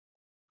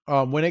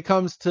when it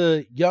comes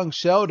to Young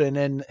Sheldon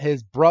and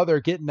his brother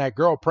getting that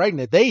girl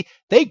pregnant, they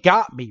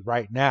got me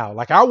right now.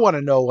 Like I want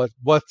to know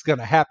what's going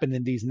to happen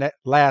in these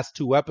last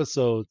 2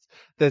 episodes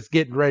that's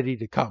getting ready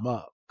to come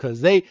up,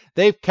 because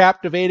they've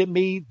captivated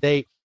me.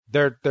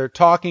 They're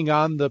talking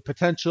on the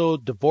potential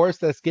divorce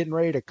that's getting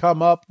ready to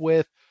come up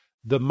with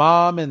the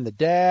mom and the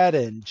dad,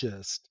 and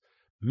just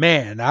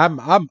man, I'm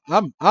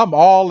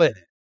all in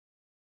it.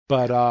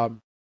 But all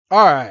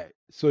right.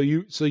 So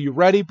you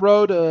ready,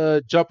 bro,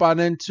 to jump on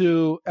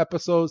into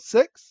episode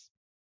 6?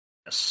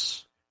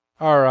 Yes.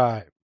 All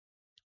right.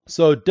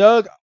 So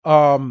Doug,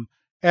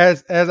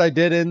 as I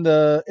did in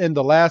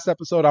the last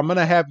episode, I'm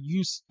gonna have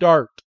you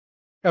start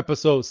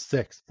episode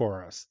 6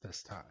 for us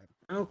this time.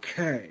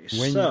 Okay,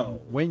 When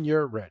so when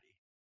you're ready.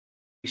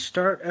 we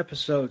start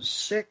episode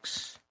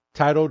 6,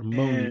 Titled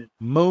and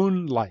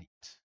Moonlight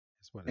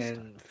is what it's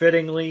titled. and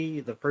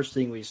fittingly, the first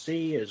thing we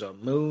see is a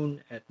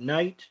moon at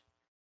night,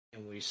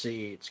 and we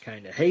see it's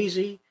kind of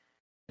hazy,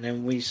 and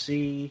then we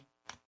see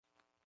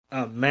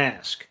a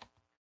mask,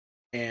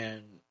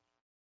 and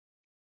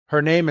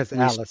Her name is we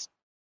Alice.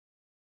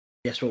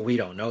 guess what? We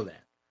don't know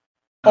that.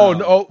 Oh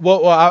no!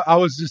 I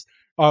was just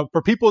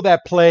for people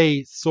that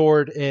play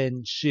Sword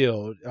and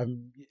Shield.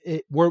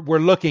 We're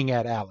looking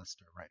at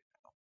Alistair right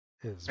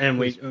now.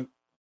 And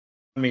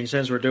I mean,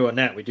 since we're doing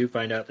that, we do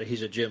find out that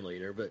he's a gym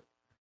leader, but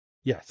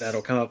yes,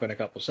 that'll come up in a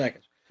couple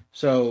seconds.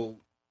 So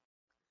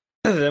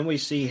then we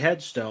see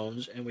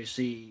headstones, and we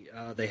see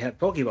they have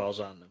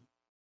Pokeballs on them.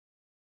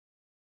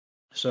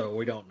 So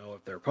we don't know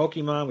if they're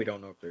Pokemon. We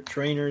don't know if they're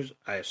trainers.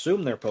 I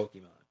assume they're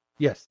Pokemon.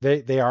 Yes,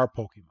 they are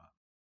Pokemon.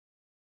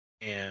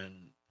 And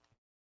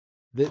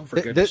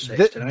For goodness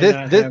sakes,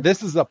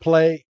 this is a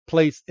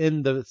place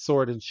in the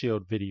Sword and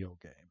Shield video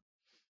game.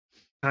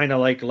 Kind of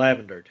like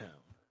Lavender Town.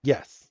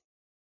 Yes.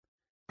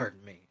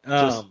 Pardon me.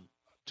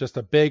 Just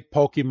a big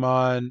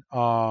Pokemon.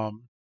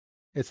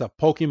 It's a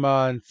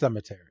Pokemon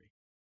cemetery,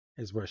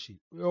 is where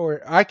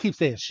or I keep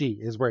saying she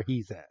is where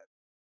he's at.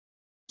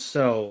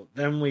 So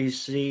then we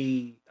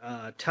see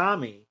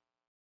Tommy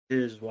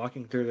is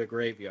walking through the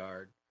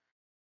graveyard,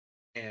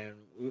 and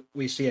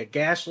we see a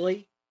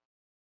Ghastly,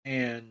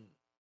 and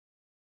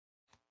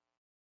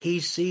he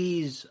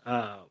sees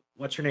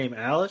what's her name,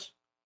 Alice?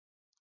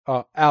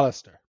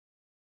 Alistair.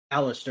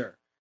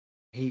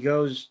 He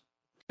goes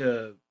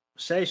to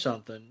say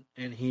something,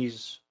 and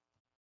he's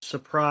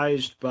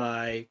surprised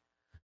by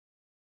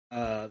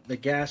the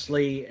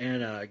Ghastly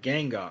and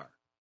Gengar.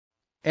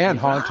 And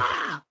Haunter.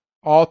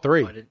 All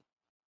three. I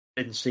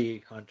didn't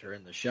see Hunter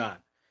in the shot.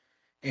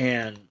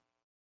 And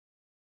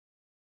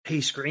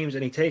he screams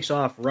and he takes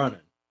off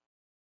running.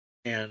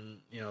 And,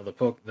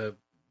 the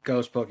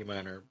ghost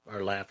Pokemon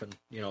are laughing,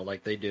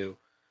 like they do.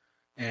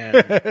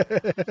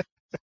 And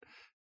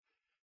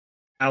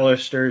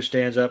Alistair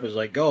stands up and is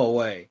like, go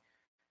away.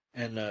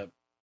 And the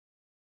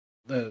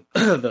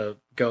the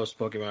ghost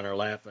Pokemon are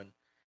laughing.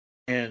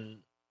 And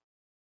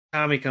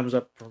Tommy comes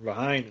up from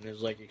behind and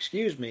is like,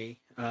 excuse me,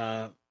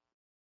 my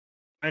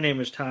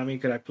name is Tommy.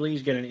 Could I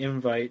please get an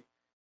invite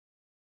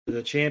to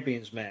the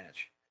Champions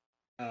match?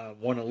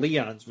 One of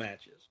Leon's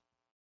matches.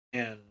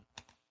 And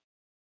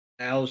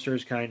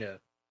Alistair's kind of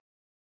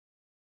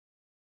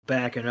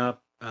backing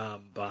up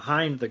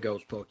behind the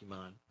ghost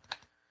Pokemon.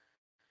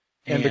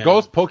 And the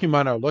ghost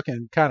Pokemon are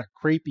looking kind of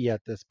creepy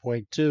at this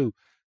point, too.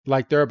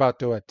 Like they're about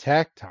to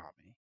attack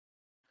Tommy.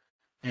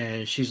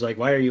 And she's like,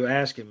 why are you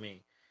asking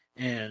me?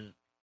 And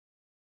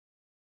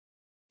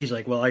he's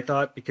like, well, I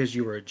thought because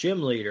you were a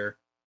gym leader,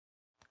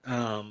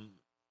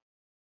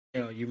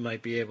 you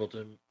might be able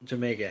to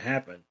make it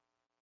happen.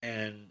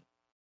 And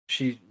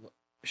she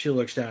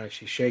looks down and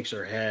she shakes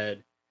her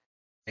head,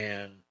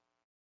 and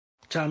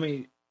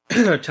Tommy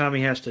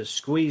has to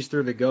squeeze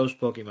through the ghost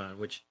Pokemon,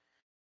 which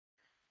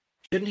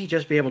shouldn't he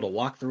just be able to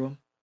walk through them?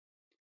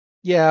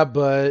 Yeah,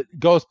 but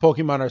ghost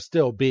Pokemon are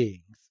still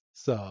beings,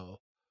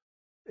 so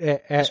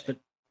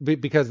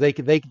because they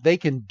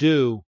can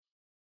do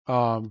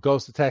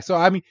ghost attacks. So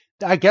I mean,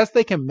 I guess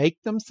they can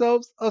make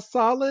themselves a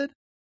solid.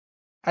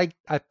 I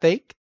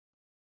think.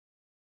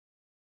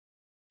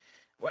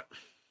 What?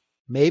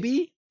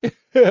 Maybe.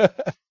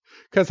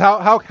 Because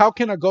how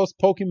can a ghost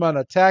Pokemon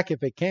attack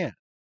if it can't?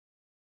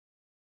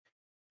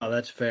 Oh,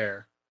 that's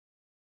fair.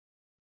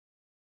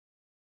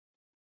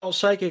 All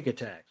psychic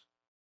attacks.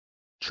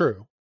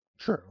 True.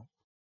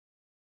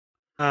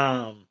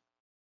 But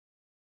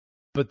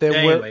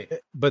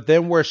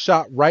then we're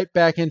shot right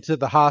back into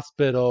the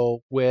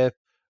hospital with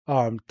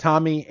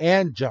Tommy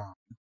and John.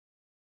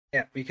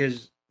 Yeah,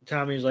 because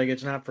Tommy's like,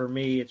 it's not for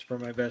me, it's for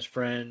my best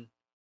friend.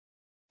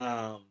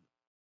 My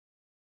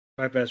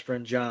best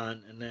friend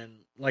John. And then,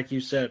 like you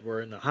said,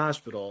 we're in the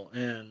hospital,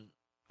 and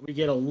we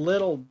get a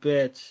little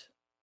bit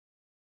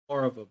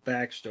more of a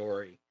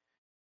backstory.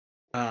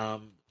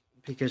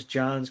 Because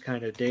John's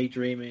kind of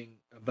daydreaming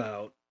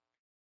about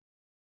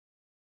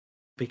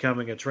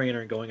becoming a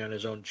trainer and going on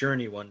his own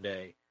journey one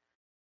day.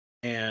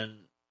 And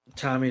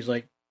Tommy's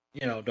like,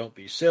 don't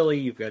be silly.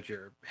 You've got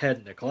your head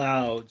in the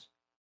clouds.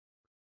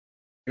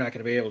 You're not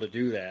going to be able to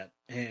do that.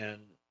 And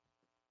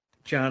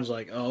John's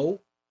like,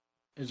 oh,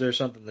 is there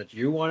something that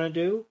you want to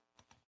do?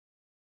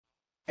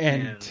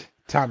 And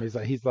Tommy's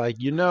like, he's like,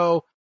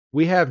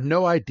 we have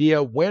no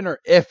idea when or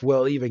if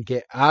we'll even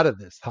get out of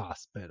this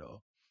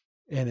hospital.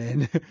 And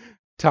then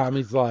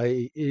Tommy's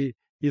like,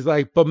 he's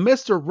like, but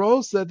Mr.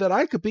 Rose said that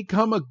I could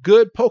become a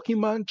good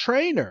Pokemon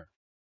trainer.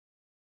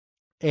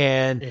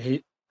 And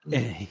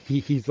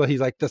he's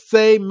like, the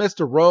same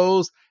Mr.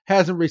 Rose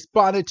hasn't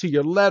responded to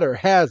your letter,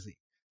 has he?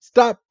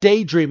 Stop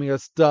daydreaming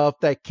of stuff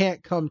that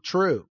can't come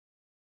true.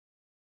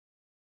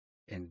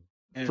 And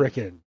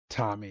frickin'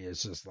 Tommy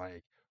is just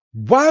like,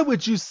 why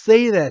would you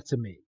say that to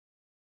me?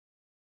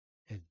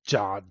 And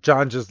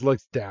John just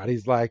looks down.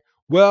 He's like,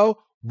 well,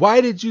 why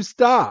did you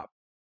stop?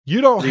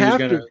 You don't He was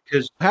gonna,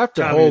 because have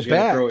to Tommy was hold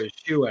gonna back. throw his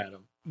shoe at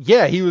him.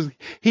 Yeah, he was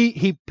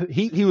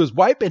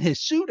wiping his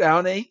shoe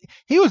down, and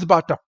he was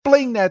about to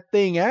fling that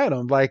thing at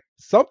him. Like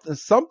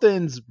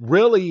something's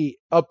really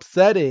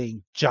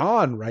upsetting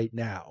John right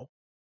now.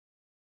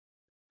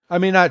 I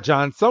mean, not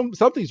John.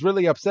 Something's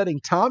really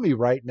upsetting Tommy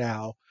right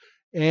now,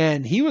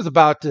 and he was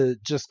about to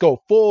just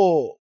go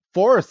full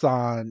force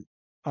on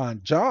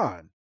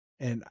John,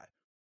 and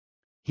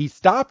he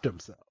stopped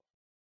himself.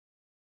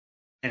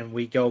 And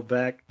we go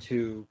back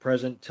to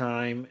present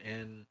time,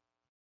 and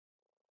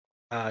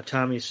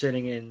Tommy's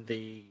sitting in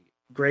the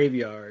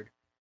graveyard,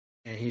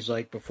 and he's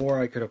like,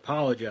 "Before I could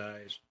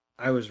apologize,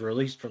 I was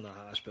released from the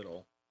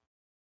hospital."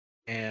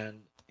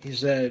 And he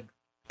said,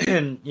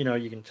 and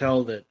you can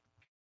tell that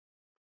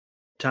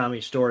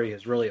Tommy's story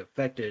has really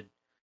affected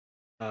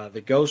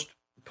the ghost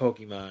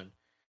Pokemon.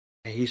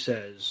 And he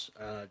says,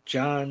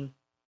 John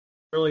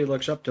really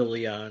looks up to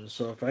Leon,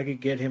 so if I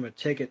could get him a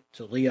ticket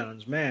to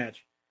Leon's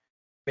match,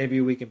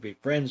 maybe we can be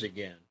friends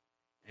again.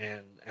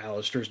 And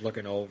Alistair's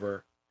looking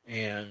over,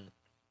 and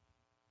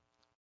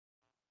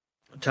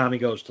Tommy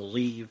goes to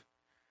leave,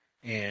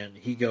 and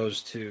he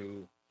goes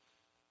to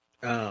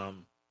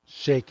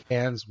shake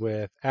hands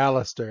with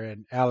Alistair,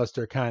 and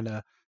Alistair kind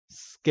of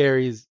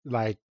scaries,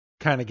 like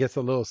kind of gets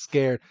a little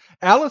scared.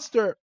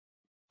 Alistair,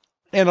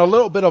 and a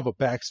little bit of a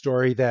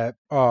backstory that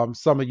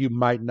some of you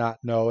might not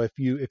know if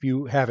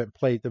you haven't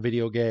played the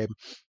video game.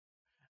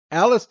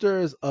 Alistair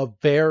is a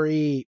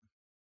very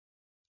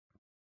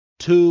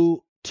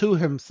to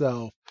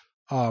himself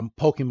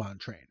Pokemon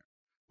trainer.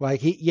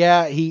 Like he's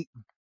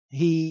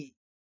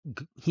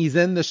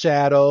in the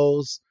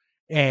shadows,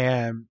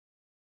 and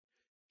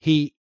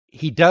he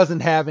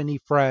doesn't have any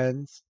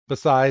friends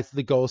besides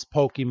the ghost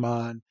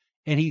Pokemon,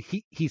 and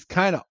he's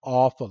kind of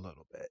off a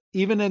little bit.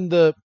 Even in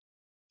the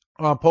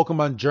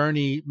Pokemon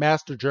Journey,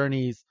 Master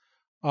Journeys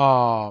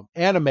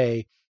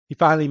anime, he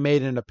finally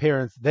made an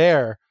appearance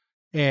there,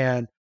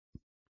 and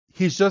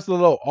he's just a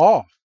little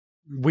off.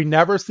 We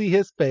never see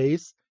his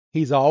face.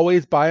 He's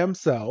always by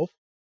himself,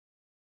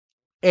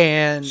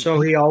 and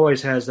so he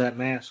always has that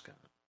mask on.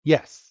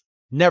 yes,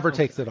 never Okay.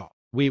 takes it off.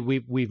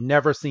 We've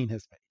never seen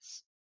his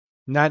face.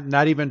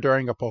 Not even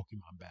during a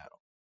Pokemon battle.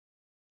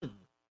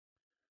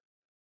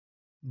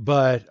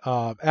 But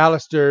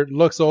Alistair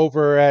looks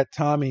over at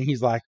Tommy, and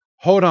he's like,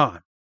 hold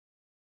on.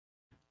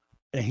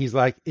 And he's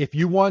like, if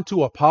you want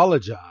to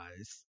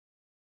apologize,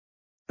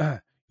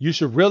 you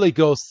should really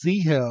go see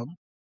him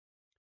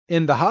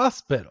in the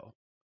hospital.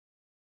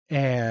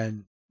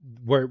 And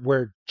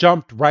we're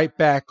jumped right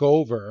back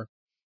over,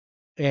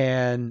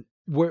 and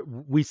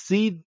we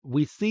see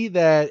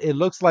that it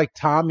looks like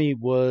Tommy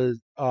was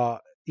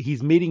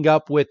he's meeting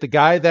up with the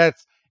guy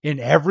that's in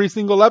every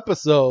single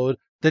episode,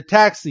 the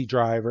taxi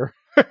driver.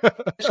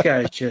 This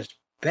guy's just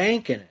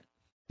banking it.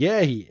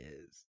 Yeah, he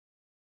is.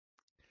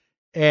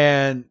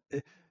 And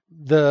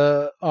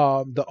the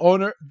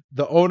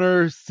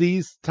owner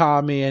sees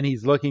Tommy, and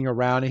he's looking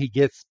around, and he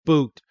gets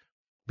spooked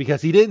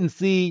because he didn't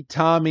see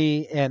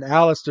Tommy and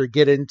Alistair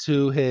get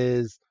into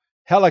his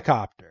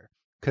helicopter,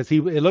 because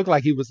it looked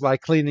like he was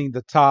like cleaning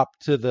the top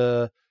to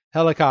the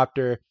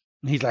helicopter,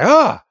 and he's like,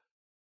 ah,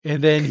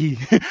 and then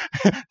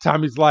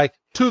Tommy's like,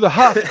 to the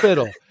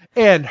hospital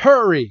and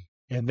hurry,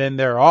 and then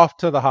they're off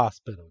to the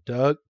hospital,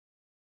 Doug.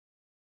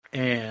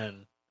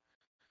 And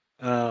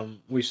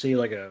we see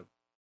like the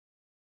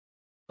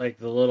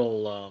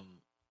little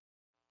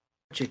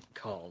what you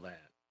call that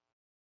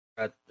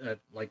at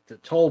like the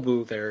toll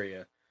booth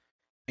area,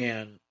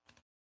 and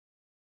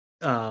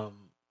the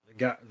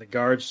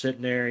guard's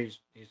sitting there. He's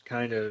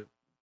kind of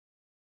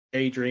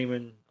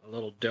daydreaming, a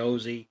little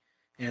dozy,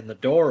 and the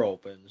door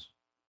opens,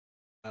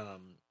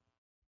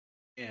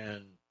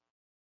 and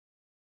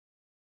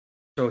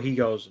so he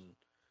goes and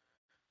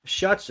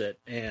shuts it,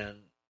 and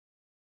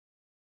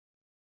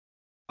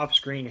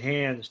off-screen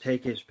hands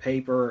take his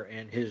paper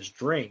and his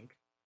drink,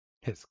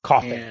 his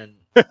coffee, and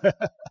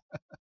that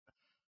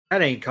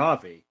ain't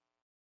coffee.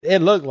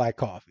 It looked like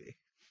coffee.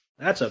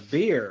 That's a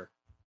beer.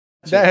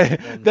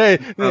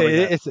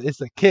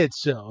 It's a kid's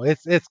show.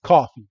 It's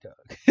coffee,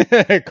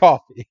 Doug.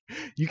 Coffee.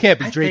 You can't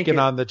be drinking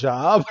on the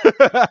job.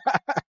 It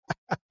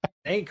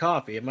ain't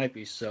coffee. It might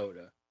be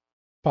soda.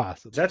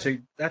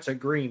 Possibly. That's a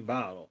green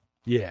bottle.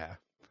 Yeah.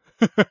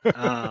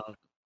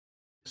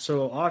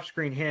 So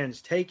off-screen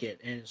hands take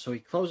it, and so he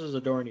closes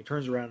the door and he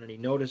turns around and he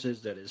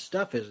notices that his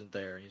stuff isn't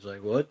there, and he's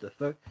like, "What the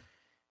fuck?"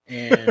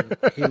 And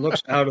he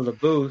looks out of the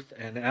booth,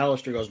 and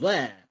Alistair goes,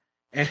 "Blah,"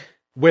 and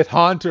with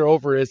Haunter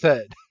over his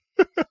head.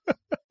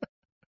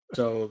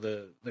 So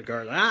the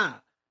guard,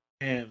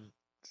 and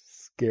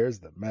scares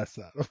the mess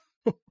out of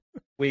him.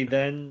 we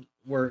then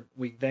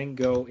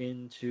go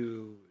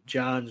into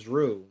John's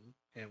room,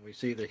 and we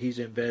see that he's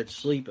in bed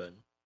sleeping,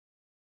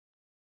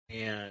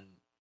 and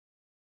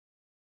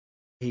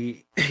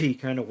he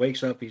kind of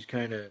wakes up. He's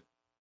kind of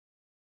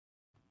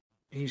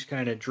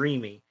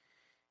dreamy,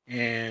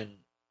 and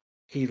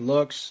he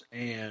looks,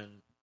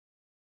 and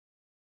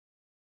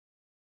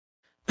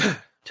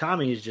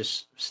Tommy is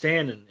just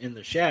standing in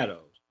the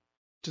shadows,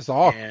 just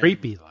all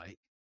creepy like.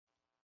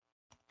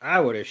 I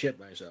would have shit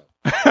myself.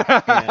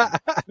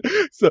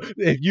 So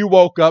if you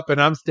woke up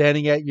and I'm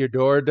standing at your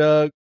door,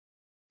 Doug,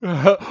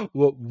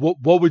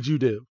 what would you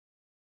do?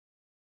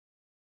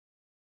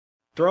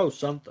 Throw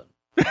something.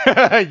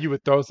 You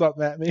would throw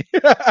something at me?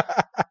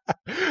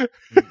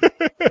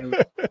 It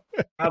would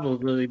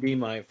probably be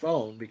my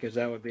phone because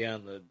that would be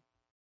on the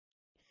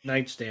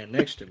nightstand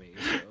next to me.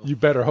 So. You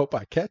better hope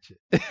I catch it.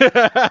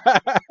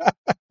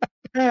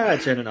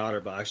 It's in an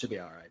OtterBox. It'll be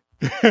all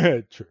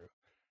right. True.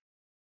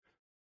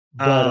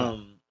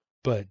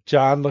 But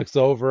John looks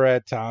over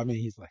at Tommy.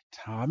 He's like,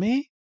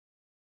 Tommy?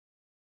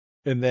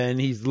 And then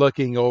he's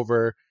looking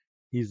over.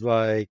 He's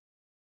like,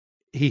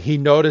 he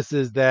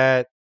notices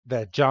that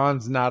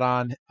John's not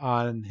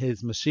on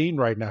his machine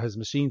right now. His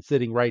machine's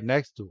sitting right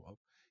next to him.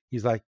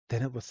 He's like,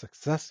 then it was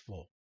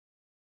successful.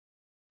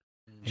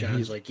 And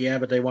John's like, yeah,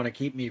 but they want to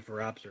keep me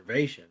for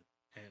observation.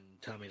 And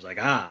Tommy's like,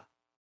 ah.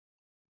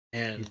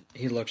 And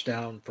he looks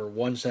down for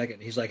 1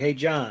 second. He's like, hey,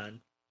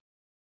 John,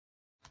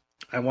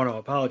 I want to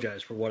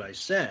apologize for what I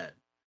said.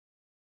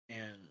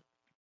 And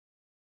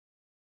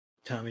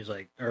John's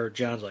like,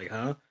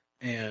 huh?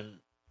 And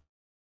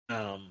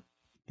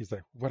he's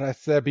like, what I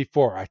said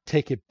before, I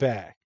take it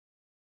back.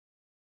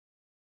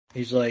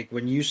 He's like,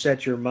 when you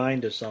set your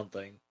mind to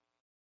something,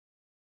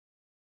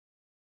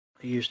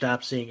 you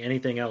stop seeing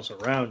anything else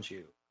around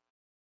you.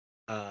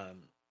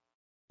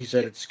 He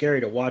said it's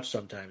scary to watch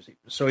sometimes.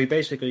 So he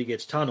basically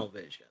gets tunnel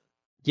vision.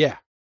 Yeah.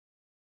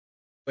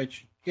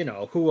 Which,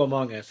 who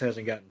among us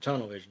hasn't gotten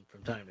tunnel vision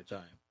from time to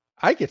time?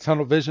 I get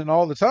tunnel vision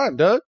all the time,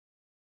 Doug.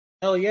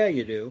 Hell yeah,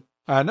 you do.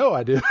 I know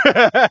I do.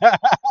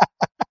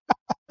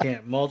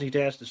 Can't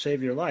multitask to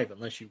save your life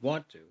unless you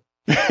want to.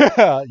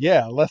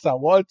 Yeah, unless I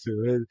want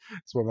to.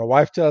 It's what my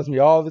wife tells me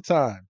all the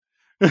time.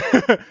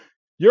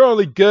 You're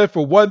only good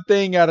for one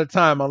thing at a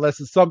time unless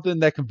it's something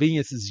that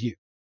conveniences you.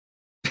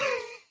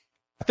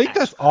 I think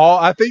that's all.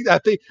 I think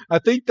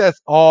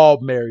that's all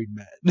married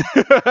men.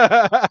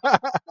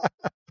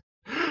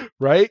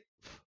 Right?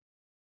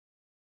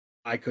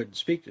 I couldn't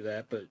speak to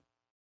that, but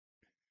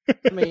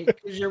I mean,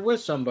 because you're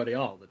with somebody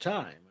all the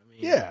time. I mean,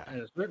 yeah. At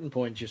a certain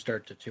point, you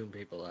start to tune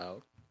people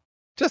out.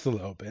 Just a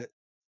little bit,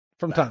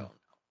 from time.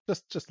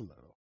 Just a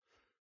little.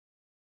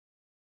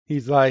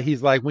 He's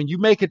like, when you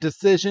make a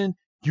decision,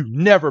 you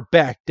never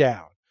back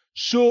down.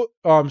 Sure,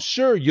 I'm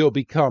sure you'll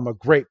become a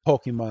great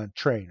Pokemon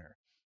trainer.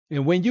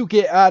 And when you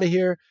get out of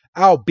here,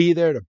 I'll be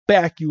there to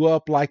back you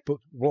up like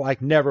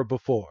never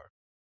before.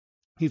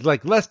 He's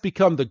like, let's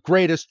become the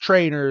greatest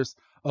trainers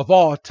of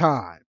all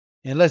time,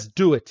 and let's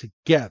do it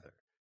together.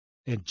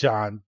 And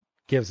John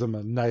gives him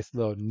a nice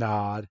little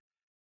nod.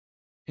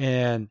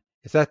 And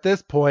it's at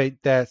this point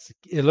that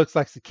it looks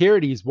like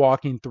security's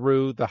walking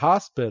through the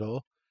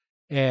hospital,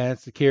 and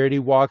security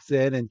walks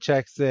in and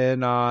checks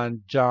in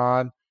on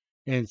John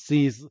and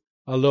sees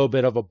a little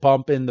bit of a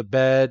bump in the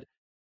bed,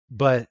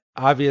 but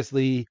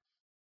obviously,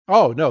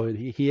 oh no,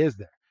 he is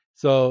there.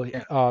 So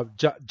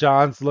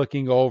John's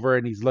looking over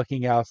and he's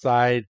looking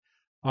outside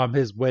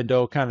his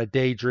window, kind of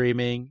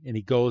daydreaming, and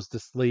he goes to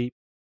sleep.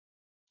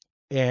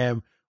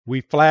 And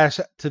we flash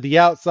to the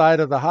outside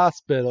of the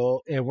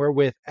hospital, and we're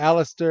with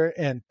Alistair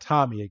and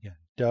Tommy again.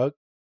 Doug?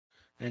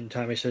 And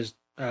Tommy says,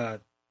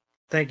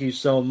 thank you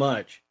so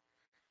much.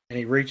 And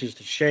he reaches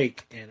to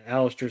shake, and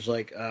Alistair's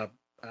like,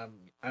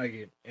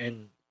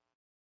 and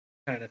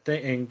kind of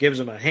thing, and gives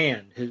him a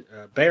hand, his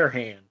bare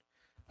hand.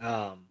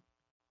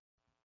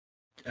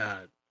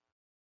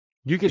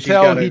 You can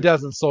tell he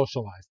doesn't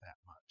socialize that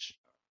much.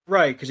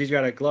 Right, because he's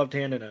got a gloved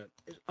hand and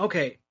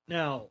okay,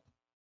 now,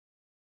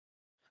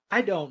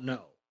 I don't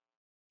know.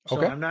 So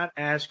okay. I'm not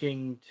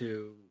asking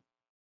to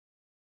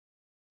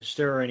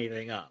stir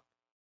anything up.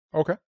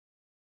 Okay.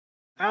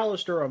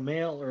 Alistair a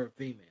male or a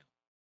female?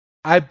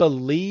 I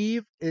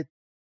believe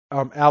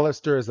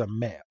Alistair is a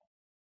male.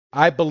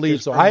 I believe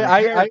just so.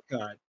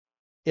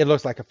 It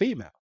looks like a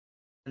female.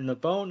 And the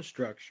bone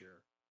structure.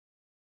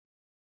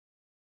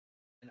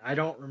 And I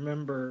don't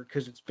remember,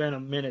 because it's been a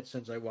minute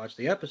since I watched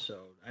the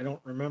episode. I don't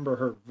remember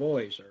her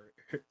voice or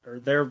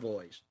their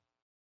voice.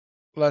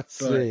 Let's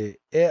see.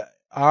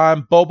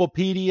 On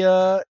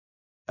Bulbapedia,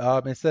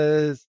 it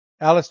says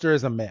Alistair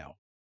is a male.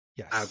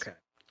 Yes. Okay.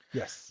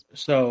 Yes.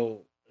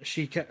 So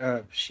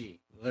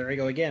there we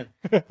go again.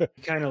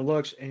 He kind of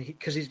looks, and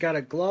because he's got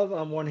a glove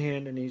on one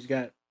hand and he's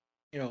got,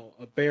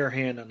 a bare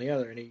hand on the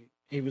other. And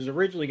he was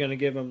originally going to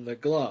give him the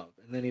glove,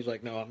 and then he's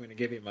like, "No, I'm going to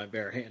give you my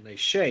bare hand." They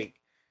shake,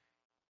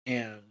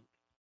 and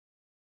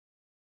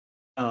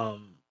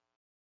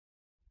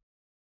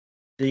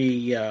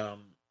the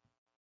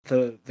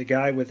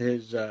guy with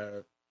his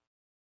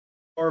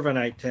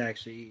Corviknight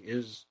taxi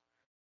is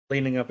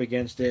leaning up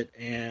against it,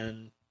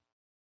 and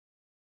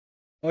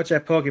what's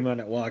that Pokemon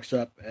that walks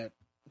up at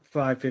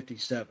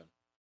 5:57?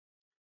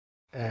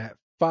 At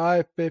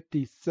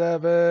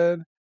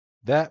 5:57,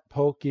 that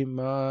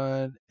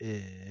Pokemon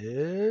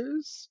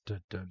is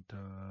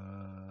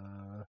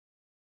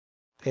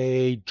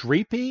a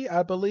Dreepy,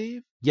 I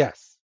believe.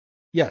 Yes,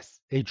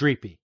 a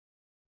Dreepy.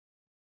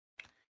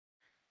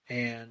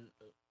 And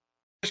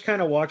just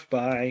kind of walks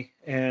by,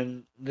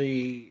 and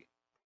the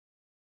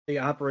the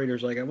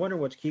operator's like, I wonder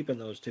what's keeping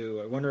those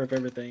two. I wonder if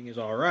everything is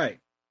all right.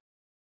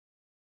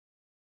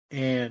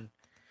 And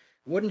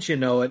wouldn't you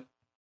know it,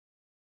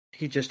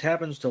 he just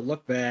happens to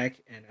look back,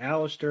 and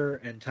Alistair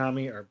and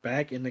Tommy are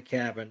back in the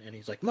cabin, and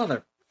he's like,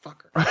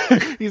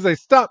 motherfucker. He's like,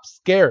 stop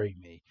scaring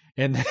me.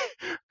 And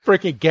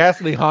freaking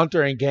Ghastly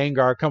Hunter and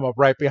Gengar come up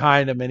right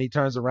behind him, and he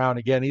turns around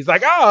again. He's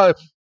like, oh,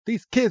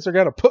 these kids are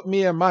going to put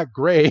me in my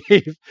grave.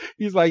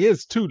 He's like,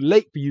 it's too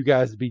late for you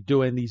guys to be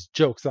doing these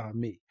jokes on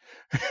me.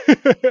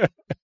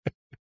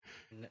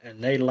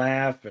 And they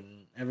laugh,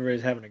 and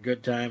everybody's having a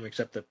good time,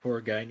 except the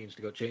poor guy needs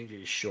to go change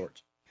his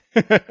shorts.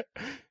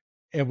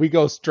 And we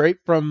go straight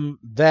from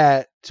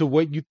that to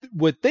what you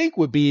would think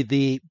would be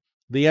the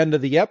end of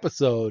the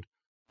episode.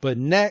 But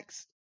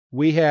next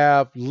we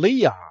have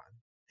Leon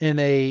in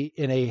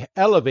a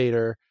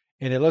elevator,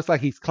 and it looks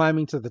like he's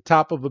climbing to the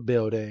top of a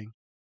building,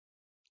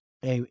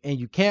 and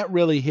you can't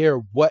really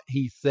hear what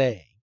he's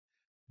saying,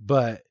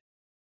 but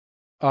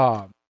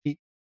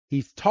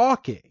he's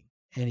talking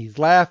and he's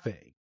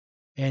laughing,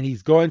 and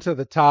he's going to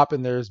the top,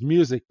 and there's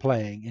music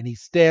playing, and he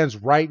stands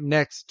right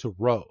next to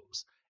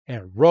Rose,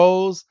 and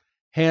Rose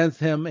hands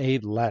him a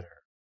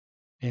letter,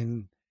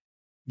 and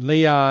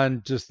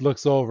Leon just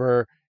looks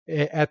over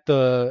at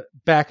the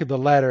back of the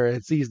letter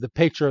and sees the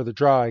picture of the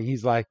drawing.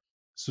 He's like,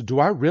 so do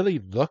I really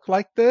look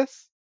like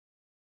this?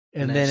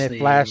 And then it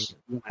flashes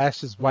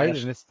white,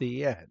 and it's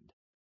the end.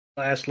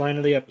 Last line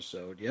of the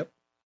episode, yep.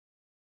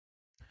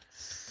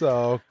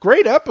 So,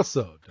 great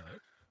episode, Doug.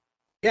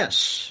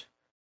 Yes.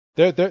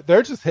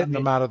 They're just hitting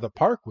them out of the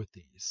park with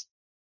these.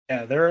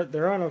 Yeah,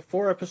 they're on a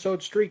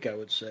 4-episode streak, I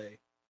would say.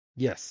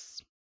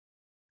 Yes.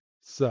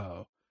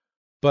 So,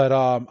 but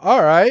all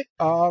right.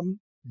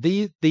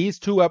 These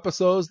 2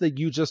 episodes that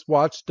you just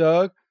watched,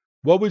 Doug,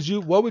 what would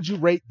you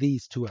rate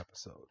these 2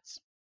 episodes?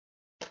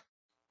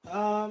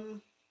 Not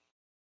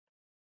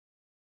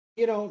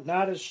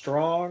as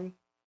strong,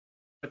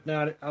 but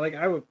not like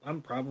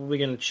I'm probably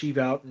gonna cheap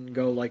out and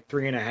go like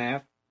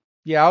 3.5.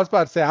 Yeah, I was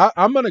about to say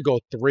I'm gonna go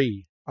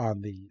 3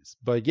 on these,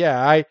 but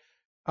yeah,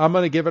 I'm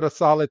gonna give it a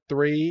solid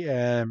 3,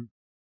 and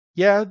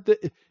yeah,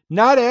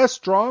 not as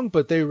strong,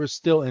 but they were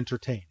still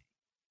entertaining.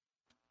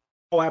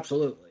 Oh,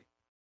 absolutely.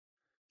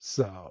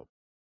 So,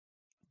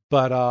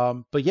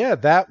 but yeah,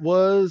 that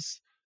was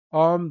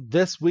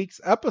this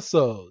week's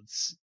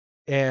episodes,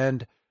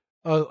 and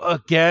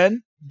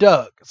again,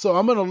 Doug. So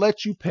I'm gonna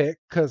let you pick,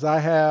 because I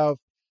have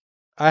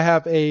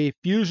a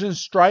Fusion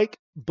Strike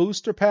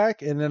booster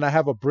pack, and then I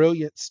have a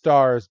Brilliant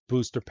Stars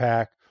booster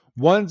pack.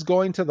 One's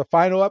going to the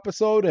final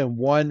episode, and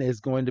one is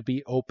going to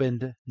be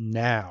opened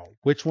now.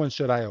 Which one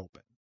should I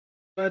open?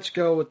 Let's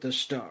go with the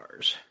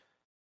stars.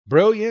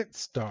 Brilliant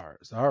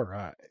Stars. All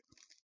right.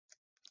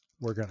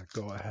 We're going to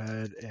go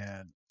ahead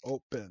and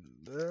open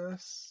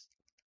this.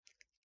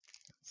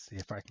 Let's see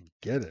if I can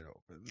get it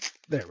open.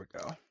 There we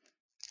go.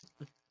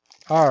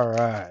 All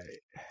right.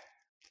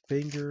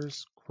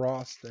 Fingers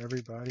crossed,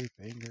 everybody.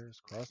 Fingers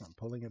crossed. I'm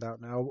pulling it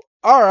out now.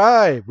 All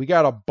right. We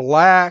got a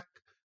black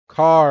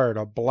card,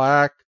 a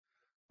black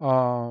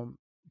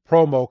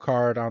promo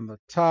card on the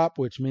top,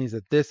 which means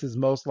that this is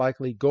most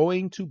likely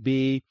going to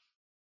be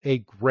a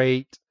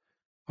great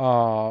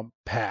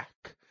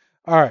pack.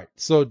 All right.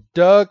 So,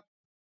 Doug,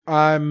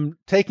 I'm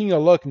taking a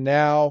look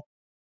now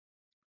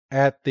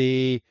at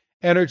the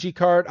energy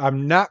card.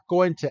 I'm not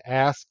going to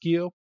ask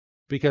you,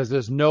 because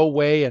there's no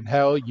way in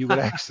hell you would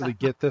actually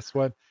get this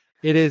one.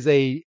 It is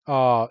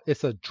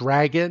it's a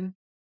dragon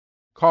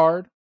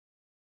card.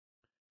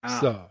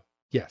 So,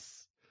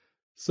 yes.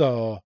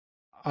 So,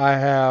 I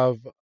have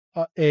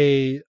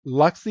a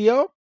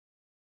Luxio,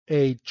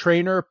 a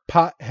Trainer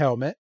Pot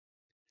Helmet,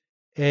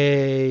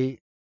 a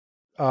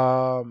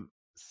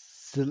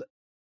Sigilyph,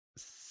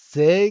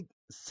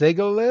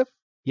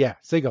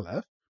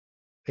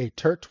 a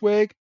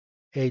Turtwig,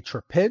 a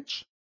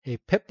Trapinch, a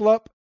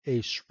Piplup,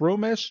 a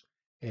Shroomish,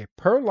 a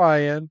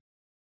Purrloin.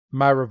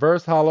 My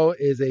reverse holo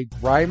is a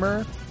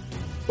Grimer.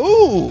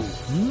 Ooh,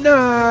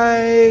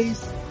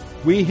 nice!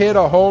 We hit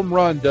a home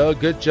run, Doug.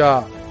 Good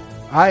job.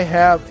 I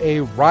have a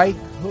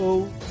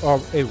Raikou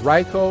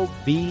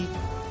V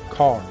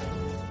card.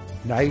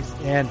 Nice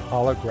and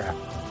holographic.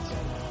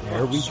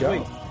 There we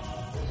go.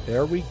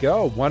 There we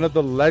go. One of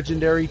the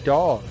legendary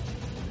dogs.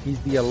 He's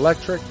the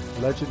electric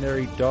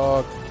legendary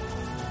dog.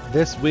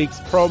 This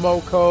week's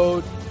promo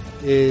code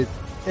is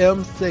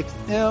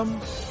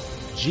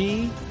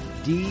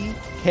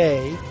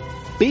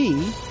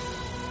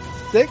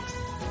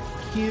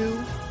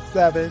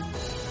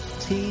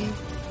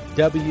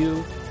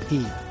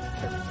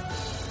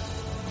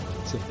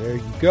So there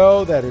you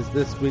go. That is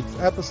this week's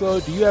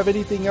episode. Do you have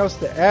anything else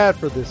to add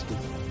for this week?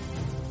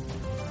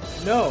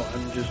 No,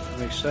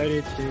 I'm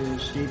excited to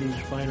see these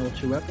final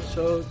 2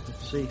 episodes and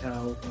see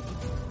how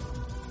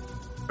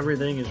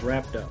everything is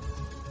wrapped up.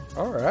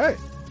 All right.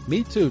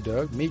 Me too,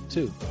 Doug. Me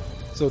too.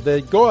 So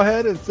then go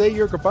ahead and say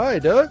your goodbye,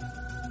 Doug.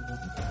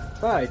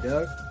 Bye,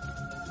 Doug.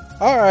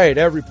 All right,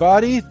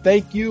 everybody.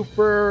 Thank you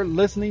for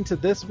listening to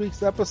this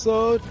week's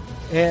episode.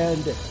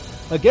 And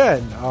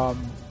again,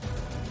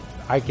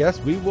 I guess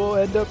we will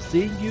end up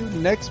seeing you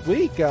next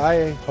week.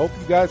 I hope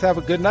you guys have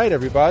a good night,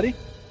 everybody.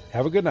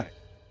 Have a good night.